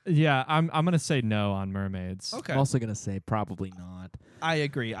 Yeah, I'm gonna say no on mermaids. Okay, I'm also gonna say probably not. I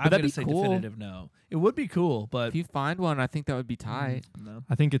agree. I'm that'd gonna be say cool. definitive no. It would be cool, but If you find one, I think that would be tight. no.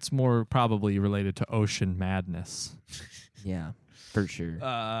 I think it's more probably related to ocean madness. Yeah, for sure.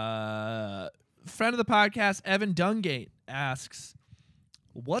 Friend of the podcast, Evan Dungate asks,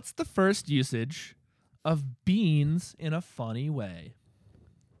 "What's the first usage of beans in a funny way?"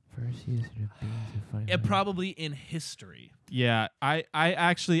 First usage of beans in funny And way. probably in history. Yeah, I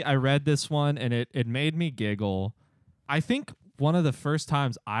actually I read this one and it made me giggle. I think one of the first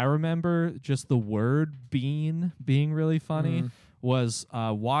times I remember just the word bean being really funny was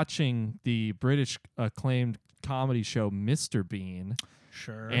watching the British acclaimed comedy show Mr. Bean.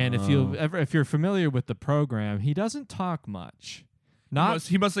 Sure. And if you're familiar with the program, he doesn't talk much.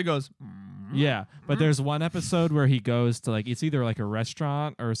 he must have goes. Yeah, but there's one episode where he goes to like it's either like a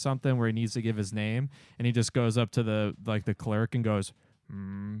restaurant or something where he needs to give his name, and he just goes up to the clerk and goes,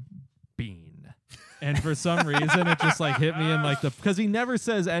 bean, and for some reason it just like hit me in like because he never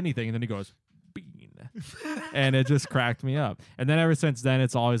says anything, and then he goes bean, and it just cracked me up. And then ever since then,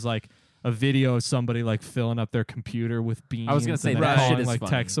 it's always like a video of somebody like filling up their computer with beans. I was gonna say and then that shit calling, is like funny.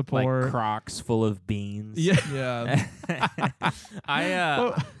 tech support. like Crocs full of beans. Yeah. Yeah.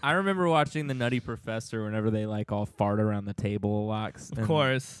 I remember watching the Nutty Professor whenever they like all fart around the table a lot. Of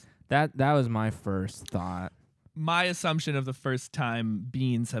course. That was my first thought. My assumption of the first time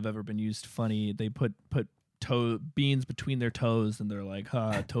beans have ever been used funny, they put beans between their toes and they're like,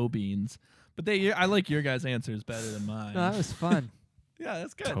 toe beans. But I like your guys' answers better than mine. No, that was fun. Yeah,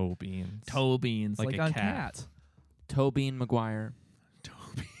 that's good. Toe beans. Toe beans, like a on cat. Tobin Maguire.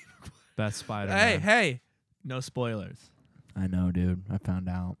 Best Spider-Man. Hey, no spoilers. I know, dude. I found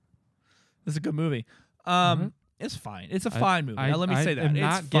out. It's a good movie. It's fine. It's a I- fine movie. Now, let me say that. I'm It's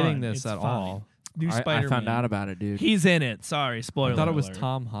not getting fun. this It's at fine. all. New I Spider-Man. found out about it, dude. He's in it. Sorry, spoiler I thought it was alert.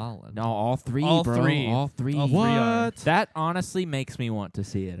 Tom Holland. No, all three, All bro. three. All three. All three are. What? That honestly makes me want to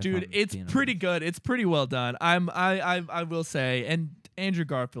see it. if Dude, I'm it's being pretty honest. good. It's pretty well done. I will say, and Andrew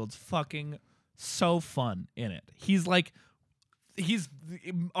Garfield's fucking so fun in it. He's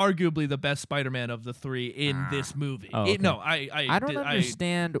arguably the best Spider-Man of the three in this movie. Oh, okay. I don't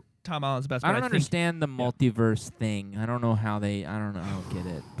understand. Tom Holland's the best. I but don't think- understand the multiverse thing. I don't know how they. I don't get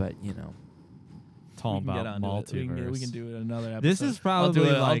it. But you know, Talking we can get about onto it. multiverse. We can do it another episode. This is probably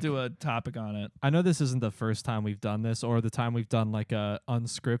I'll like do a topic on it. I know this isn't the first time we've done this or the time we've done like a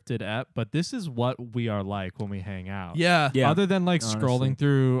unscripted ep, but this is what we are like when we hang out. Yeah. Yeah. Other than like honestly. scrolling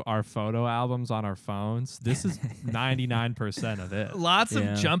through our photo albums on our phones, this is 99% of it. Lots Yeah.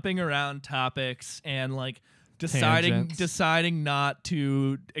 of jumping around topics and like deciding Tangents. not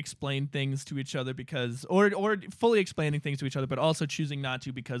to explain things to each other because or fully explaining things to each other, but also choosing not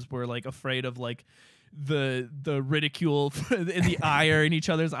to because we're like afraid of like the ridicule in the ire in each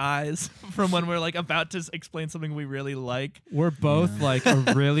other's eyes from when we're like about to explain something we really like. We're both like a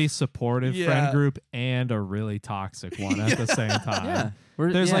really supportive Yeah. friend group and a really toxic one at the same time. yeah.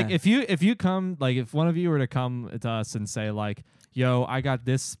 There's yeah. like if you come like if one of you were to come to us and say like, yo, I got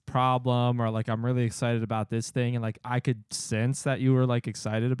this problem, or like I'm really excited about this thing, and like I could sense that you were like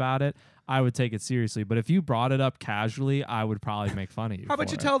excited about it, I would take it seriously. But if you brought it up casually, I would probably make fun of you. How about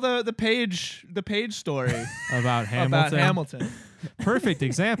for you it. tell the page story about Hamilton? about Hamilton? Perfect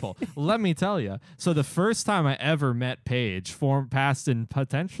example. Let me tell you. So the first time I ever met Paige, past and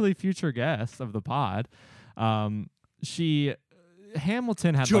potentially future guest of the pod,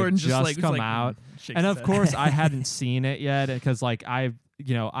 Hamilton had Jordan like, just was come like, out, shakes and his of head. course I hadn't seen it yet because like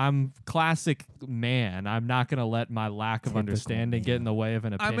I'm classic man. I'm not gonna let my lack of Typical understanding get in the way of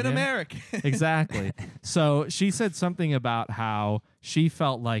an opinion. I'm an American. Exactly. So she said something about how she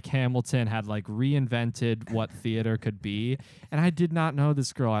felt like Hamilton had like reinvented what theater could be, and I did not know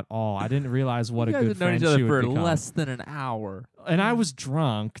this girl at all. I didn't realize what You a guys good have known friend each other she would for become. less than an hour. And I was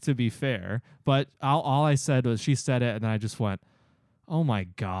drunk, to be fair, but all I said was she said it, and then I just went, "Oh my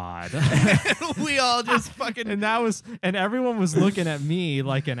god." We all just fucking. and everyone was looking at me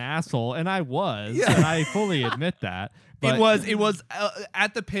like an asshole, and I was, and I fully admit that. But It was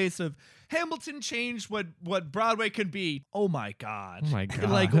at the pace of Hamilton changed what Broadway could be. Oh my god. oh my god,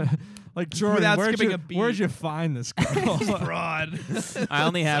 Like like Jordan, without where'd skipping you, a beat. where'd you find this girl? broad. I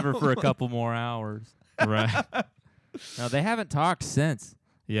only have her for a couple more hours. Right? No, they haven't talked since.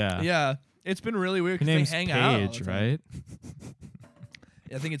 Yeah. Yeah, it's been really weird Her because name's they hang out. all Paige, the time. right?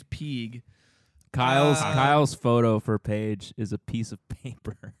 I think it's Peeg. Kyle's photo for Paige is a piece of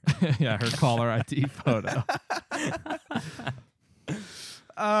paper. Yeah, her caller ID photo.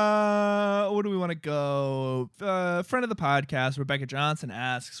 Where do we want to go? Friend of the podcast, Rebecca Johnson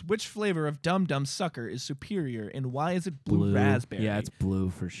asks, which flavor of Dum Dum Sucker is superior, and why is it blue raspberry? Yeah, it's blue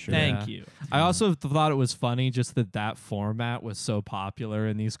for sure. Thank Yeah. you. I also thought it was funny just that format was so popular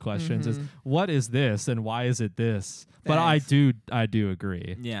in these questions. Is what is this and why is it this? But I do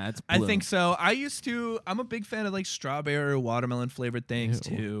agree. Yeah, it's I blue. think so. I'm a big fan of like strawberry or watermelon flavored things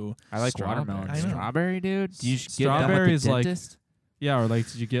Ew. too. I like Strawberry. watermelon. I know. Strawberry, dude. Do you get done with Strawberry the is like- dentist? Yeah, or like,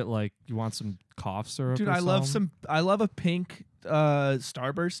 did you get like you want some cough syrup? Dude, or I love something? I love a pink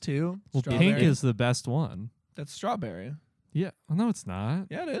Starburst too. Well, Strawberry. pink is the best one. That's strawberry. Yeah. Oh, no, it's not.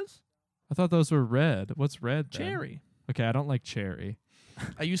 Yeah, it is. I thought those were red. What's red? then? Cherry. Okay, I don't like cherry.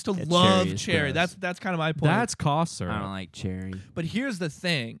 I used to Yeah, love cherry is cherry. gross. That's kind of my point. That's cough I syrup. don't like cherry. But here's the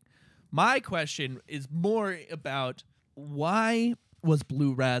thing. My question is more about why was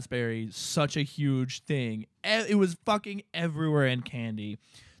blue raspberry such a huge thing? It was fucking everywhere in candy.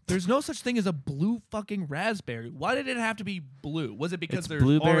 There's no such thing as a blue fucking raspberry. Why did it have to be blue? Was it because It's there's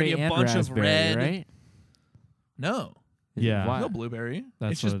blueberry already a and bunch raspberry, of red? right? No. Yeah. Why? No blueberry.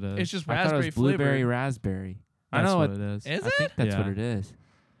 That's it's just, what it is. It's just I thought it raspberry was blueberry flavored. raspberry. I That's know what what it is. Is I it? think that's what Yeah. it is.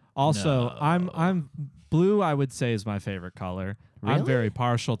 Also, No. I'm blue. I would say is my favorite color. I'm Really? very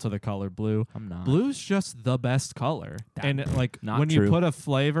partial to the color blue. I'm not. Blue's just the best color, That- and like not when you true. put a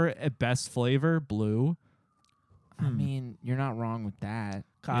flavor, a best flavor, blue. I mean, you're not wrong with that.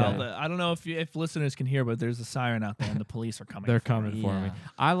 Kyle, Yeah. I don't know if listeners can hear, but there's a siren out there and the police are coming. They're for coming me. for me. Yeah.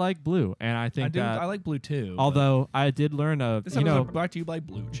 I like blue, and I I think do. that I like blue too. but although I did learn this you episode know, brought to you by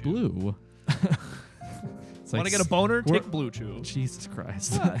Blue Chew. blue. It's Want to get a boner? Take Blue Chew. Jesus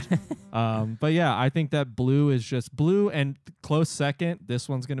Christ. But yeah, I think that blue is just blue, and close second. This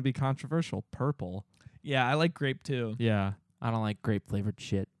one's gonna be controversial. Purple. Yeah, I like grape too. Yeah. I don't like grape flavored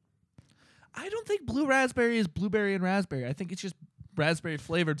shit. I don't think blue raspberry is blueberry and raspberry. I think it's just raspberry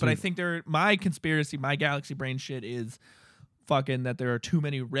flavored. But I think my conspiracy, my galaxy brain shit is fucking that there are too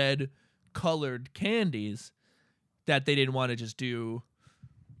many red colored candies that they didn't want to just do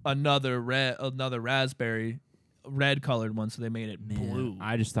another raspberry red colored one, so they made it Man, blue.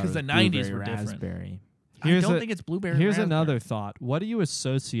 I just thought it 'Cause was the 90s blueberry were different. raspberry. I Here's don't a- think it's blueberry. Here's and another raspberry. thought. What do you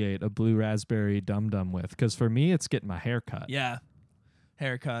associate a blue raspberry dum dum with? Because for me, it's getting my haircut. Yeah,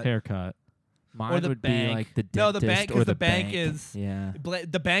 haircut. Haircut. Mine the would bank. be like the dentist No, the bank, or 'cause the the bank is- yeah.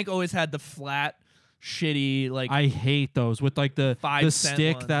 The bank always had the flat, shitty like. I hate those with like the 5-cent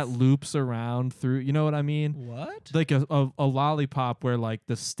stick that ones. loops around through. You know what I mean? What? Like a lollipop where like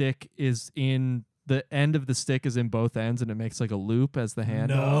the stick is in the end of the stick is in both ends and it makes like a loop as the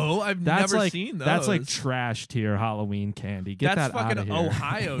handle. No, I've That's never like seen those. that's like trash tier Halloween candy. Get That's that out fucking of here.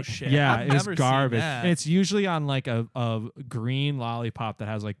 Ohio shit. Yeah, I've it's never seen garbage. that. And it's usually on like a green lollipop that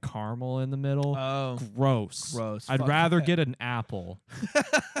has like caramel in the middle. Oh, Gross. gross. I'd Fuck rather that. get an apple.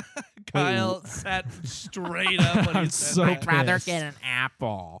 Kyle sat straight up when I'm he said so that. pissed. an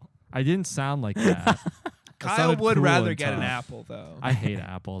apple. I didn't sound like that. I Kyle sounded would cool rather and get an tough. apple though. I hate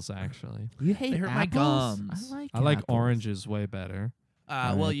apples actually. You hate They hurt my apples? gums. I like I like apples. oranges way better.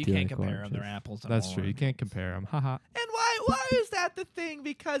 Well, I you do can't like compare them. oranges. They're apples. And That's true. You oranges. can't compare them. Haha. And why is that? that the thing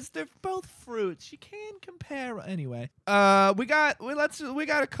because they're both fruits. You can compare anyway. We got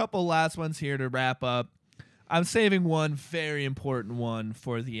a couple last ones here to wrap up. I'm saving one very important one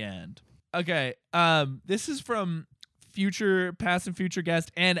for the end. Okay. This is from future past and future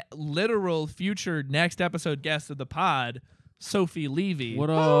guest and literal future next episode guest of the pod, Sophie Levy. What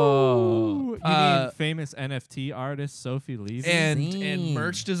up? You mean famous NFT artist Sophie Levy? And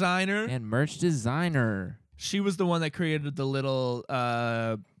merch designer. And merch designer. She was the one that created the little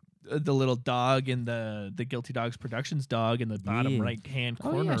dog in the Guilty Dogs Productions dog in the bottom Yeah. right hand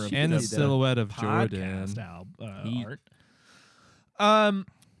Oh, corner yeah, of she and the the silhouette of podcast Jordan. art.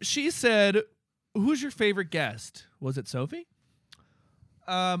 She said, "Who's your favorite guest? Was it Sophie?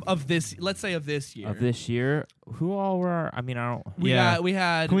 Of this, let's say of this year. Of this year, who all were? I mean, I don't. we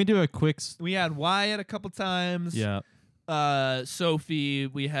had Can we do a quick? we had Wyatt a couple times. Yeah. Sophie.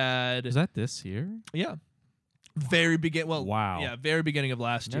 We had Is that this year? yeah. Very begin. Well, Wow. Yeah, very beginning of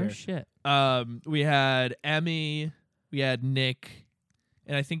last No year. shit. We had Emmy, we had Nick,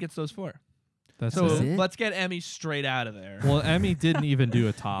 and I think it's those four. That's So That's it. it? let's get Emmy straight out of there. Well, Emmy didn't even do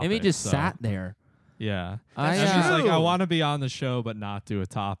a topic. Emmy just so, sat there. Yeah. I, That's Emmy's true. like, I want to be on the show, but not do a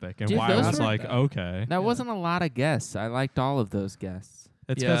topic. And Dude, Wyatt those was were- like, okay. That wasn't a lot of guests. I liked all of those guests.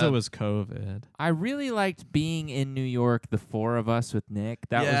 It's because Yeah. it was COVID. I really liked being in New York, the four of us with Nick.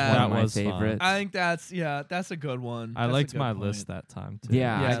 That Yeah. was one That of my was fun. favorites. I think that's a good one. I That's a liked good my point. list that time, too.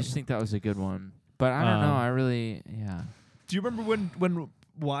 yeah, Yeah. I just think that was a good one. But I don't know. I really, yeah. Do you remember when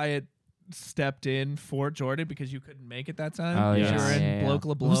Wyatt stepped in for Jordan because you couldn't make it that time? Oh, yeah. You were in yeah. Bloke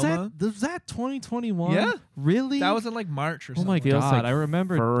Was Labloma. that 2021? Yeah. Really? That was in like March or Oh something. my Feels god! like I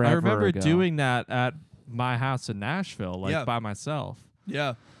remember forever ago. doing that at my house in Nashville, like Yeah. by myself.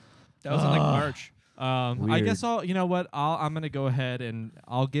 Yeah. That was in like March. I Weird. guess you know what? I'm gonna go ahead and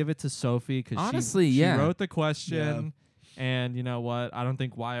I'll give it to Sophie because Honestly, she yeah. wrote the question, and you know what? I don't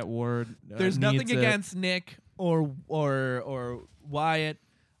think Wyatt Ward. There's nothing needs it. against Nick or Wyatt.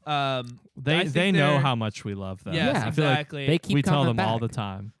 I They think know they're- how much we love them. Yes, Yeah. I feel like exactly. They keep we tell coming them all the back.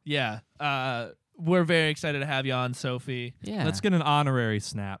 time. Yeah. We're very excited to have you on, Sophie. Yeah. Let's get an honorary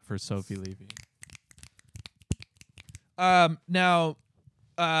snap for Sophie Levy. Now,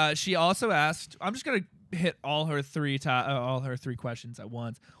 she also asked. I'm just gonna hit all her three questions at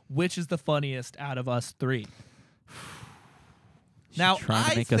once. Which is the funniest out of us three? She Now, trying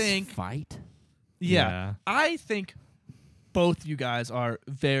to I make think- us fight. Yeah, I think both you guys are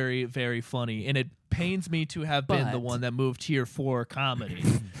very, very funny, and it pains me to have been the But- one that moved here for comedy.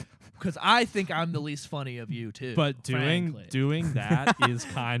 Because I think I'm the least funny of you too. But frankly. doing that is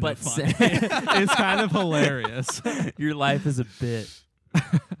kind But of funny. It's kind of hilarious. Your life is a bit.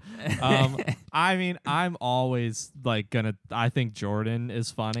 I mean, I'm always like I think Jordan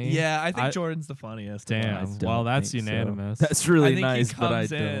is funny. Yeah, I think Jordan's the funniest. of Damn. us. don't Well, that's think so. unanimous. That's I really think nice, he but I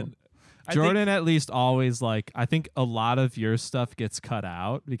comes in. don't. I think- Jordan at least always like I think a lot of your stuff gets cut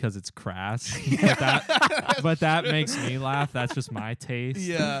out because it's crass. but that makes me laugh. That's just my taste.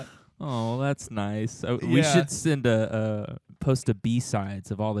 yeah. Oh, that's nice. We Yeah. should send a post of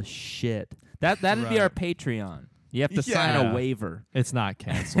B-sides of all the shit. That'd be Right. our Patreon. You have to sign Yeah. a waiver. It's not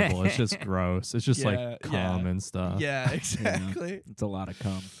cancelable. It's just gross. It's just Yeah, like cum and stuff. Yeah, exactly. It's a lot of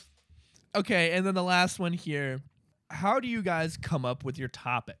cum. Okay, and then the last one here. How do you guys come up with your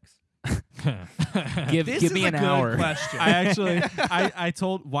topics? Give This me is an a good hour. question. I actually I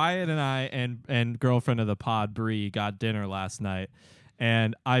told Wyatt and I and girlfriend of the pod Bree got dinner last night,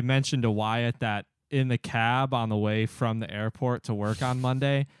 and I mentioned to Wyatt that in the cab on the way from the airport to work on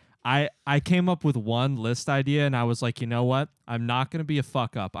Monday, I came up with one list idea, and I was like, you know what? I'm not gonna be a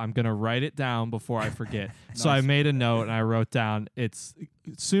fuck up. I'm gonna write it down before I forget. So I made a note and I wrote down it's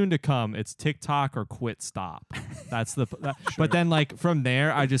soon to come. It's TikTok or quit stop. That's the. But then like from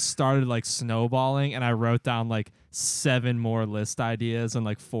there, I just started like snowballing, and I wrote down like 7 more list ideas and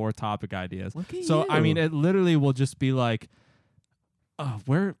like 4 topic ideas. Look at So I you. mean, it literally will just be like,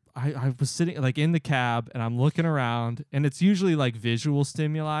 where I was sitting like in the cab and I'm looking around, and it's usually like visual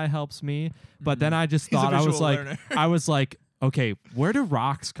stimuli helps me. But then I just He's a thought visual I was like, okay, where do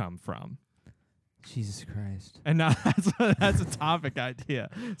rocks come from? Jesus Christ. And now that's a topic idea.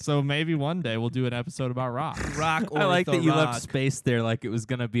 So maybe one day we'll do an episode about rocks. Rock or I like the that you rock. left space there like it was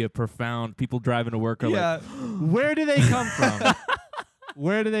going to be a profound. People driving to work are Yeah, like, Where do they come from?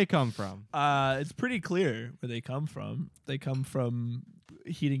 Where do they come from? it's pretty clear where they come from. They come from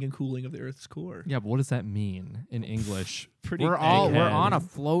heating and cooling of the Earth's core. Yeah, but what does that mean in English? Pretty. we're egghead. on a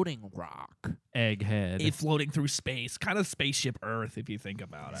floating rock. Egghead. It floating through space, kind of spaceship Earth, if you think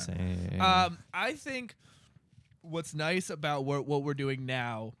about it. Same. I think what's nice about what we're doing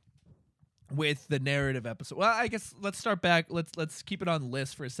now with the narrative episode. Well, I guess let's start back. Let's keep it on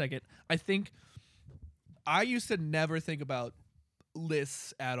lists for a second. I think I used to never think about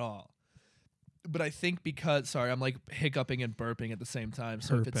lists at all. But I think because, sorry, I'm like hiccuping and burping at the same time.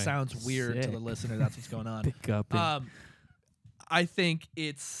 So if it Burping. sounds weird to the Sick. listener, that's what's going on. Pick up. I think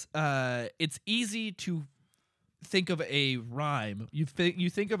it's easy to think of a rhyme. You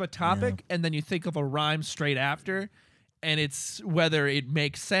think of a topic and then you think of a rhyme straight after, and it's whether it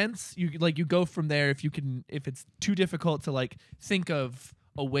makes sense. You go from there. If it's too difficult to like think of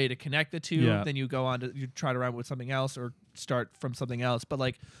a way to connect the two, then you go on to you try to rhyme with something else or start from something else. But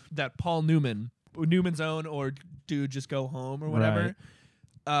like that Paul Newman's Own, or Dude Just Go Home or whatever. Right.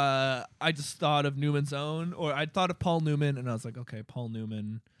 I just thought of Newman's Own, or I thought of Paul Newman, and I was like, okay, Paul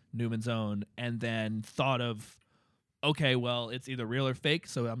Newman's Own, and then thought of, okay, well, it's either real or fake,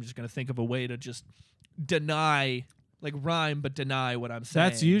 so I'm just gonna think of a way to just deny, like rhyme but deny what I'm saying.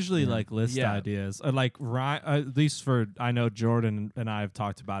 That's usually like list Yeah. ideas. Like rhyme, at least for I know Jordan and I have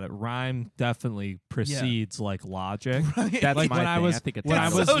talked about it. Rhyme definitely precedes like logic. That's like my when thing. I was think it when I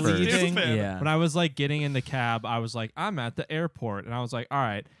It's was so leaving, stupid. yeah. when I was like getting in the cab, I was like, I'm at the airport, and I was like, all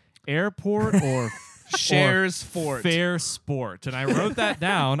right, airport or Shares Fort. fair sport, and I wrote that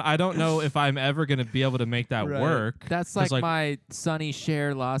down. I don't know if I'm ever gonna be able to make that Right. work. That's 'Cause, like my Sonny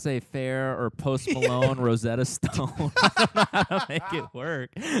Cher, laissez-faire, or Post Malone, Rosetta Stone. I don't know how to make it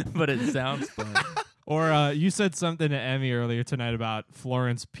work, but it sounds fun. Or you said something to Emmy earlier tonight about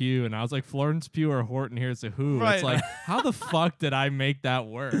Florence Pugh, and I was like, Florence Pugh or Horton Hears a Who. Right. It's like, how the fuck did I make that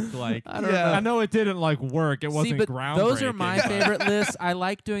work? Like, I don't Yeah. know. I know it didn't like work. It See, wasn't but groundbreaking. those are my but- favorite lists. I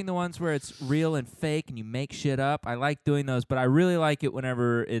like doing the ones where it's real and fake and you make shit up. I like doing those, but I really like it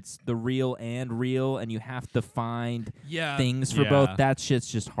whenever it's the real and you have to find Yeah. things for Yeah. both. That shit's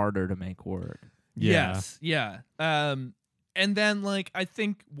just harder to make work. Yeah. Yes. Yeah. And then like I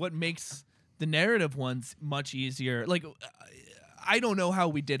think what makes the narrative ones much easier. Like I don't know how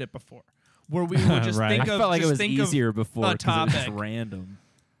we did it before, where we would just Right. think I of felt like it just was think of easier before a because it was just topic. random.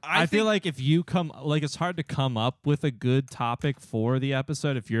 I feel like if you it's hard to come up with a good topic for the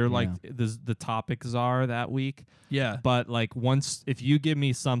episode if you're like the topic czar that week. yeah. But like if you give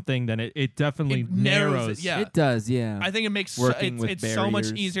me something, then it definitely It narrows it, yeah. It does, yeah. I think it makes Working with it's so much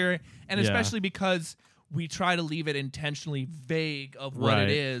barriers. easier, and Yeah. especially because we try to leave it intentionally vague of what Right. it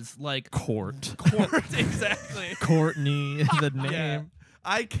is. Like Court. exactly. Courtney, the name. Yeah.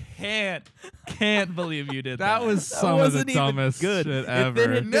 I can't believe you did that. That was That some of the wasn't even dumbest good. shit If ever. it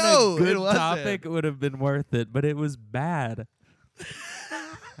had been No, a good it wasn't. topic, it would have been worth it, but it was bad.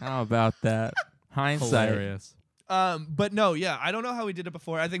 How about that? Hindsight. Hilarious. But no, yeah, I don't know how we did it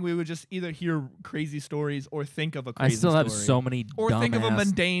before. I think we would just either hear crazy stories or think of a crazy I still have story. so many or think of a dumbass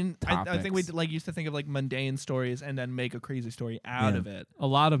mundane. I think we topics. used to think of like mundane stories and then make a crazy story out Yeah. of it. A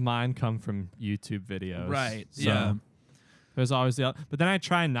lot of mine come from YouTube videos. Right. So Yeah. There's always but then I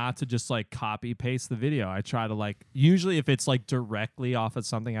try not to just like copy paste the video. I try to like usually if it's like directly off of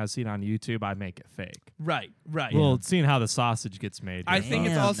something I've seen on YouTube, I make it fake. Right. Right. Well, seeing how the sausage gets made. I you think know.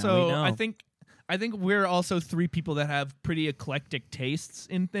 it's Damn, now also. we know. I think we're also three people that have pretty eclectic tastes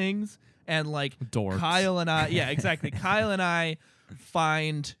in things, and like Dorks. Kyle and I. Yeah, exactly. Kyle and I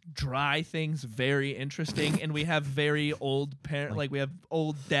find dry things very interesting, and we have very old like we have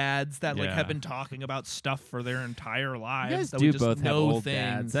old dads that like Yeah. have been talking about stuff for their entire lives. You guys that do we just both have know old things.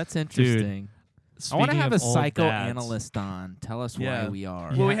 dads. That's interesting. I want to Speaking have a of old dads, psychoanalyst on. Tell us Yeah. why we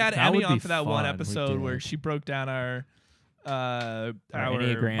are. Well, we Yeah, had that Emmy would on be for that one fun. We episode where did. she broke down our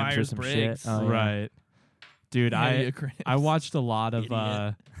Enneagrams or some Myers-Briggs. shit. Oh, yeah. Right. Dude, Enneagrams. I watched a lot of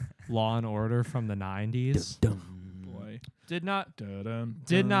Idiot. Law and Order from the 90s. Boy. Did not Dun-dun,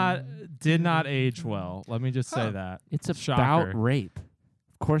 did dun. not age well. Let me just say Huh. that. It's about Shocker. rape.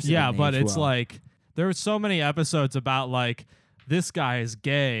 Of course. It Yeah, didn't but age it's well. like there were so many episodes about like this guy is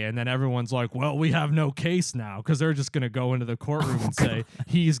gay, and then everyone's like, well, we have no case now because they're just going to go into the courtroom and say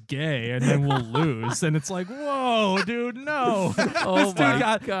he's gay, and then we'll lose. And it's like, whoa, dude, no. Oh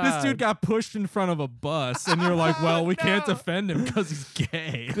my This dude God. got pushed in front of a bus, and you're like, well, we can't defend him because he's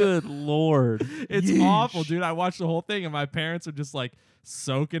gay. Good Lord. It's Yeesh. awful, dude. I watched the whole thing, and my parents are just like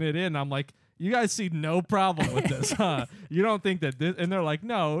soaking it in. I'm like, you guys see no problem with this, huh? You don't think that this, and they're like,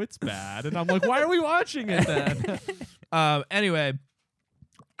 no, it's bad. And I'm like, why are we watching it then? Anyway,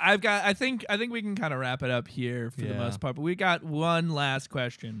 I think we can kind of wrap it up here for the Yeah. most part, but we got one last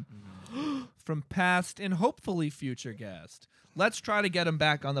question from past and hopefully future guest. Let's try to get him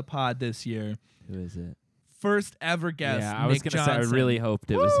back on the pod this year. Who is it? First ever guest, Yeah, I was Nick gonna say I Johnson. really hoped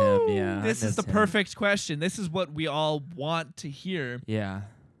it was him. Yeah. I This is miss the him. perfect question. This is what we all want to hear. Yeah.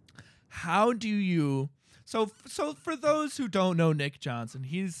 How do you so for those who don't know Nick Johnson,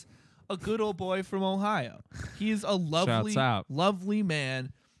 he's a good old boy from Ohio. He's a Shouts out. lovely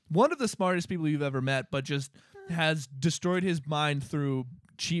man. One of the smartest people you've ever met, but just has destroyed his mind through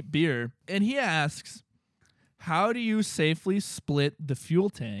cheap beer. And he asks, how do you safely split the fuel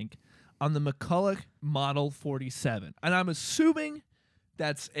tank on the McCulloch Model 47? And I'm assuming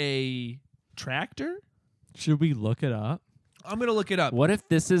that's a tractor. Should we look it up? I'm going to look it up. What if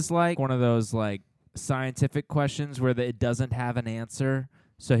this is like one of those like scientific questions where it doesn't have an answer,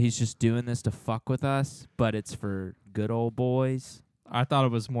 so he's just doing this to fuck with us, but it's for good old boys? I thought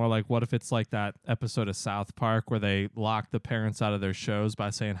it was more like, what if it's like that episode of South Park where they lock the parents out of their shows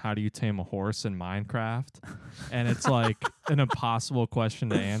by saying, how do you tame a horse in Minecraft? And it's like an impossible question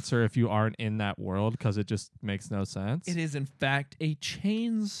to answer if you aren't in that world because it just makes no sense. It is, in fact, a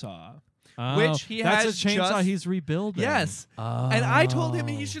chainsaw. Oh, which he that's has a chainsaw just- he's rebuilding. Yes. And I told him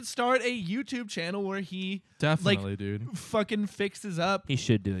he should start a YouTube channel where he Definitely, dude. fucking fixes up, He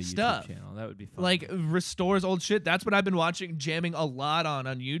should do a Stuff. YouTube channel. That would be fun. like restores old shit. That's what I've been watching, jamming a lot on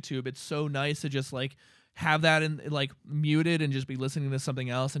YouTube. It's so nice to just like have that in like muted and just be listening to something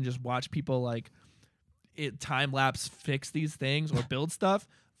else and just watch people like time lapse fix these things or build stuff.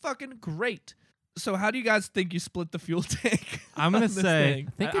 Fucking great. So how do you guys think you split the fuel tank? I'm gonna on this say thing?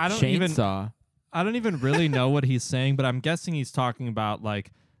 I think I a don't even chainsaw. I don't even really know what he's saying, but I'm guessing he's talking about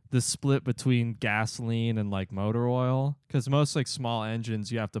like the split between gasoline and like motor oil, because most like small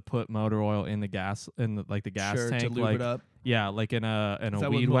engines you have to put motor oil in the gas like the gas Sure, tank, to lube like it up. yeah, like in a Is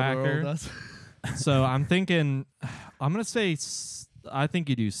that weed what motor oil whacker. does? So I'm thinking, I'm gonna say I think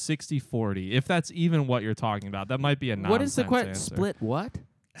you do 60-40, if that's even what you're talking about. That might be a nonsense What is the question? answer. Split what?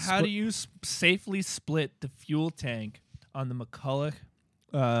 How do you safely split the fuel tank on the McCulloch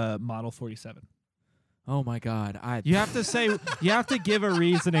Model 47? Oh my God! You have to say you have to give a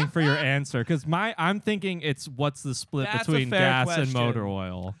reasoning for your answer, because I'm thinking it's what's the split That's a between fair gas and question. motor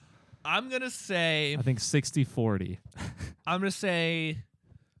oil. I'm gonna say I think 60-40. I'm gonna say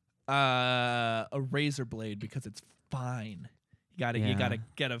a razor blade because it's fine. You Yeah. gotta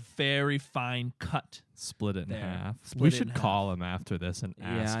get a very fine cut. Split it in There. half. Split We it should in call him after this and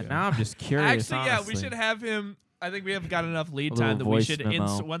ask Yeah. him. Now I'm just curious. Actually, yeah, we honestly. should have him. I think we have got enough lead A time little that we voice should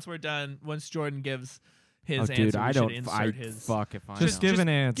memo. once we're done. Once Jordan gives his Oh, answer, dude, we I should don't. insert his. Fuck if I Just know. give an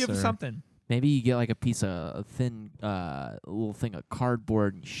answer. Give something. Maybe you get like a piece of a thin little thing of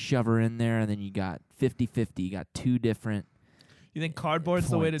cardboard and you shove her in there, and then you got 50-50. You got two different. You think cardboard's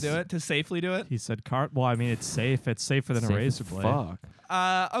the way to do Points. it, to safely do it? He said well, I mean, it's safe. It's safer than a safe as razor blade.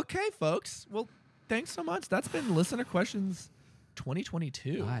 Fuck. Okay, folks. Well, thanks so much. That's been Listener Questions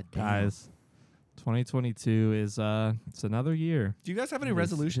 2022. God damn. Guys, 2022 is it's another year. Do you guys have any This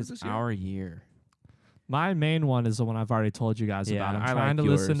resolutions is this year? our year. My main one is the one I've already told you guys Yeah, about. I'm I trying like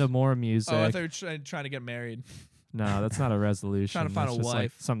to listen yours. to more music. Oh, I thought you were trying to get married. No, that's not a resolution. Trying to find That's a just like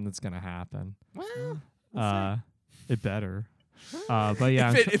wife. something that's gonna happen. Well, It better. But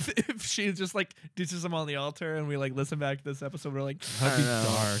yeah, if she just like ditches him on the altar and we like listen back to this episode, we're like, that'd be I don't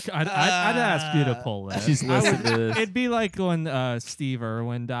know. dark. I'd ask you to pull it. she's listening to this. It'd be like when Steve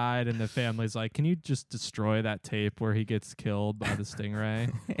Irwin died and the family's like, can you just destroy that tape where he gets killed by the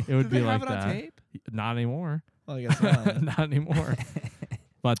stingray? It would do be they like have it that. on tape? Not anymore. Well, I guess not. Not anymore.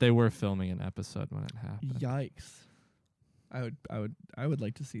 But they were filming an episode when it happened. Yikes! I would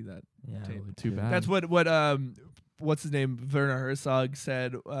like to see that. Yeah, tape. would Too too. bad. That's what what's his name, Werner Herzog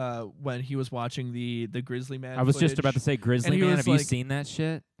said when he was watching the Grizzly Man. I was just about to footage. say Grizzly he Man. was Have you like- seen that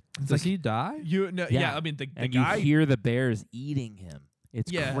shit? It's Does like, he die? yeah. Yeah. I mean the And guy, you hear the bears eating him.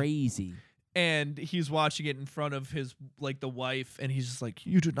 It's Yeah. crazy. and he's watching it in front of his like the wife, and he's just like,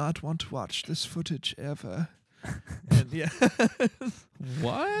 "You do not want to watch this footage ever." And yeah,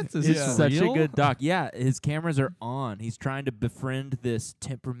 What? Is It's this Yeah. Such real? a good doc. Yeah, his cameras are on. He's trying to befriend this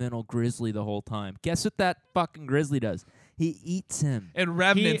temperamental grizzly the whole time. Guess what that fucking grizzly does? He eats him. and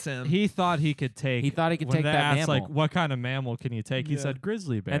revenants him. He thought he could take. He thought he could when take they that asked, like, mammal. what kind of mammal can you take? He Yeah. said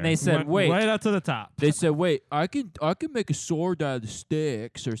grizzly bear. And they He said, went wait. right up to the top. They said, "Wait, I can make a sword out of the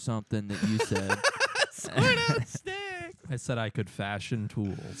sticks or something." That you said. I said I could fashion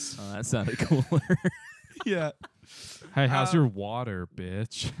tools. Oh, that sounded cooler. yeah. Hey, how's your water,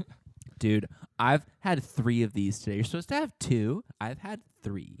 bitch? Dude, I've had 3 of these today. You're supposed to have 2. I've had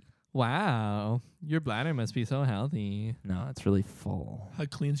 3. Wow, your bladder must be so healthy. No, it's really full. How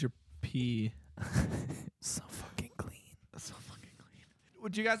clean's your pee? So fucking clean. So fucking clean.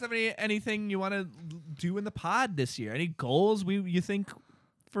 Would you guys have anything you want to do in the pod this year? Any goals you think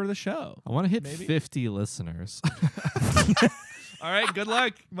for the show? I want to hit Maybe. 50 listeners. All right, good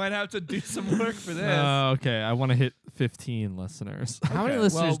luck. Might have to do some work for this. Okay, I want to hit 15 listeners. How many Okay,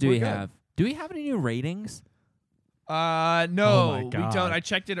 listeners well, do we're we good. have? Do we have any new ratings? No, Oh my we God. don't. I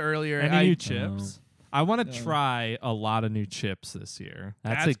checked it earlier. Any new chips? I want to No. try a lot of new chips this year.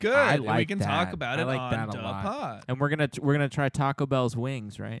 That's good. I and like we can that. talk about I it like on that a the lot. pod. And we're gonna try Taco Bell's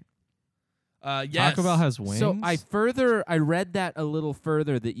wings, right? Yes. Taco Bell has wings. So I read that a little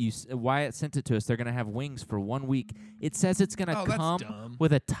further that Wyatt sent it to us. They're gonna have wings for 1 week. It says it's gonna Oh, that's come dumb.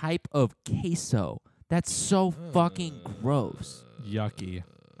 with a type of queso. That's so fucking gross. yucky.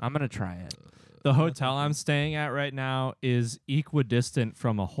 I'm gonna try it. The hotel I'm staying at right now is equidistant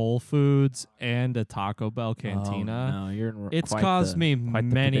from a Whole Foods and a Taco Bell cantina. Oh, no, you're in It's quite caused the, me quite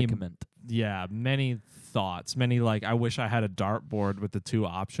the many- predicament. Yeah, many thoughts. Many I wish I had a dartboard with the two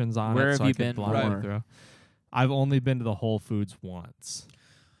options on Where it. have so you I could been blindly more? throw. I've only been to the Whole Foods once.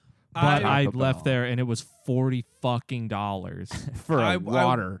 But I- I Taco left Bell. there and it was $40 fucking dollars. For I-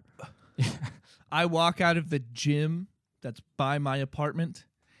 water. I walk out of the gym that's by my apartment,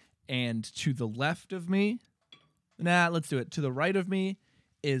 and to the left of me, let's do it. To the right of me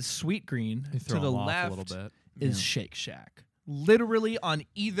is Sweet Green. They To throw the 'em off left a little bit. is Shake Shack. Literally on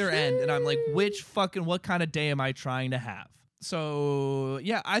either end, and I'm like, what kind of day am I trying to have? So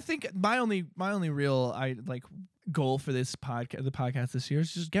yeah, I think my only real goal for this podcast, the podcast this year,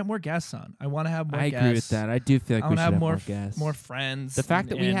 is just get more guests on. I want to have more I guests. agree with that. I do feel like I we want should to have more guests. more friends. The fact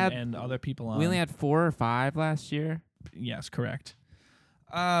that we and- had- and other people on. We only had 4 or 5 last year Yes, correct.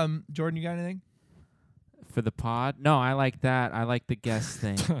 Jordan, you got anything? for the pod. No, I like that. I like the guest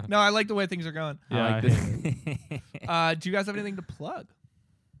thing. No, I like the way things are going. Yeah, I like I this. Do you guys have anything to plug?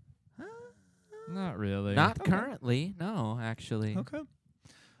 Not really. Not Okay. currently. No, actually. Okay.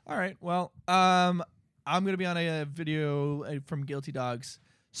 All right. Well, I'm gonna be on a video from Guilty Dogs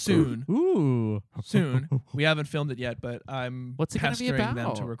soon. Ooh. Soon. We haven't filmed it yet, but I'm What's it gonna be pestering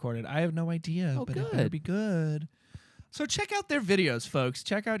them to about? record it. I have no idea, Oh, but it better good. be good. So check out their videos, folks.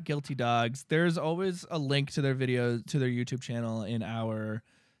 Check out Guilty Dogs. There's always a link to their videos, to their YouTube channel in our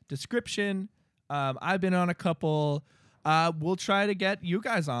description. I've been on a couple. We'll try to get you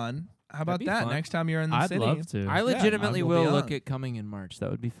guys on. How about be that? fun. Next time you're in the I'd city. love to. I legitimately I will be will look on. at coming in March. That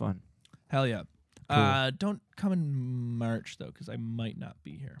would be fun. Hell yeah. Cool. Don't come in March though, because I might not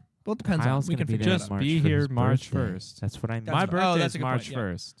be here. Well, it depends Kyle's on. We gonna can be figure there it Just in out. March be for here his March birthday. 1st. That's what I meant. That's My fine. birthday that's is a good March point, yeah.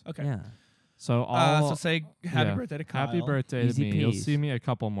 1st. Okay. Yeah. So all So say happy yeah. birthday to Kyle. happy birthday Easy to me. You'll peas. see me a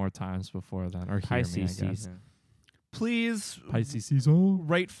couple more times before then, or hear me, I Pisces guess. season. Please Pisces season.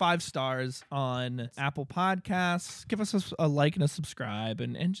 rate 5 stars on Apple Podcasts. Give us a like and a subscribe,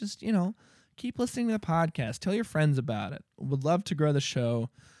 and just, keep listening to the podcast. Tell your friends about it. Would love to grow the show.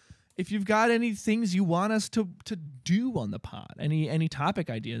 If you've got any things you want us to do on the pod, any topic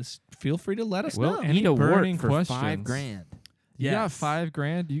ideas, feel free to let us Well, know. any Eat a burning wart for questions? $5,000. You got Yes.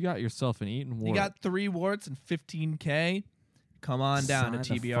 $5,000. You got yourself an eating wart. You got 3 warts and 15K. Come on down to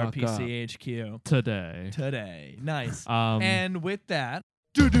Sign the fuck TBRPC HQ today. today. Nice. Um, And with that,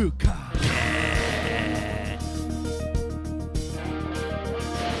 Duduka.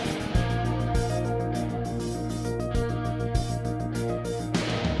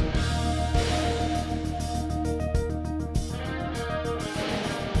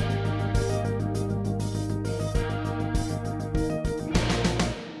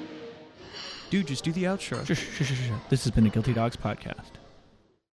 Dude, just do the outro. This has been a Guilty Dogs podcast.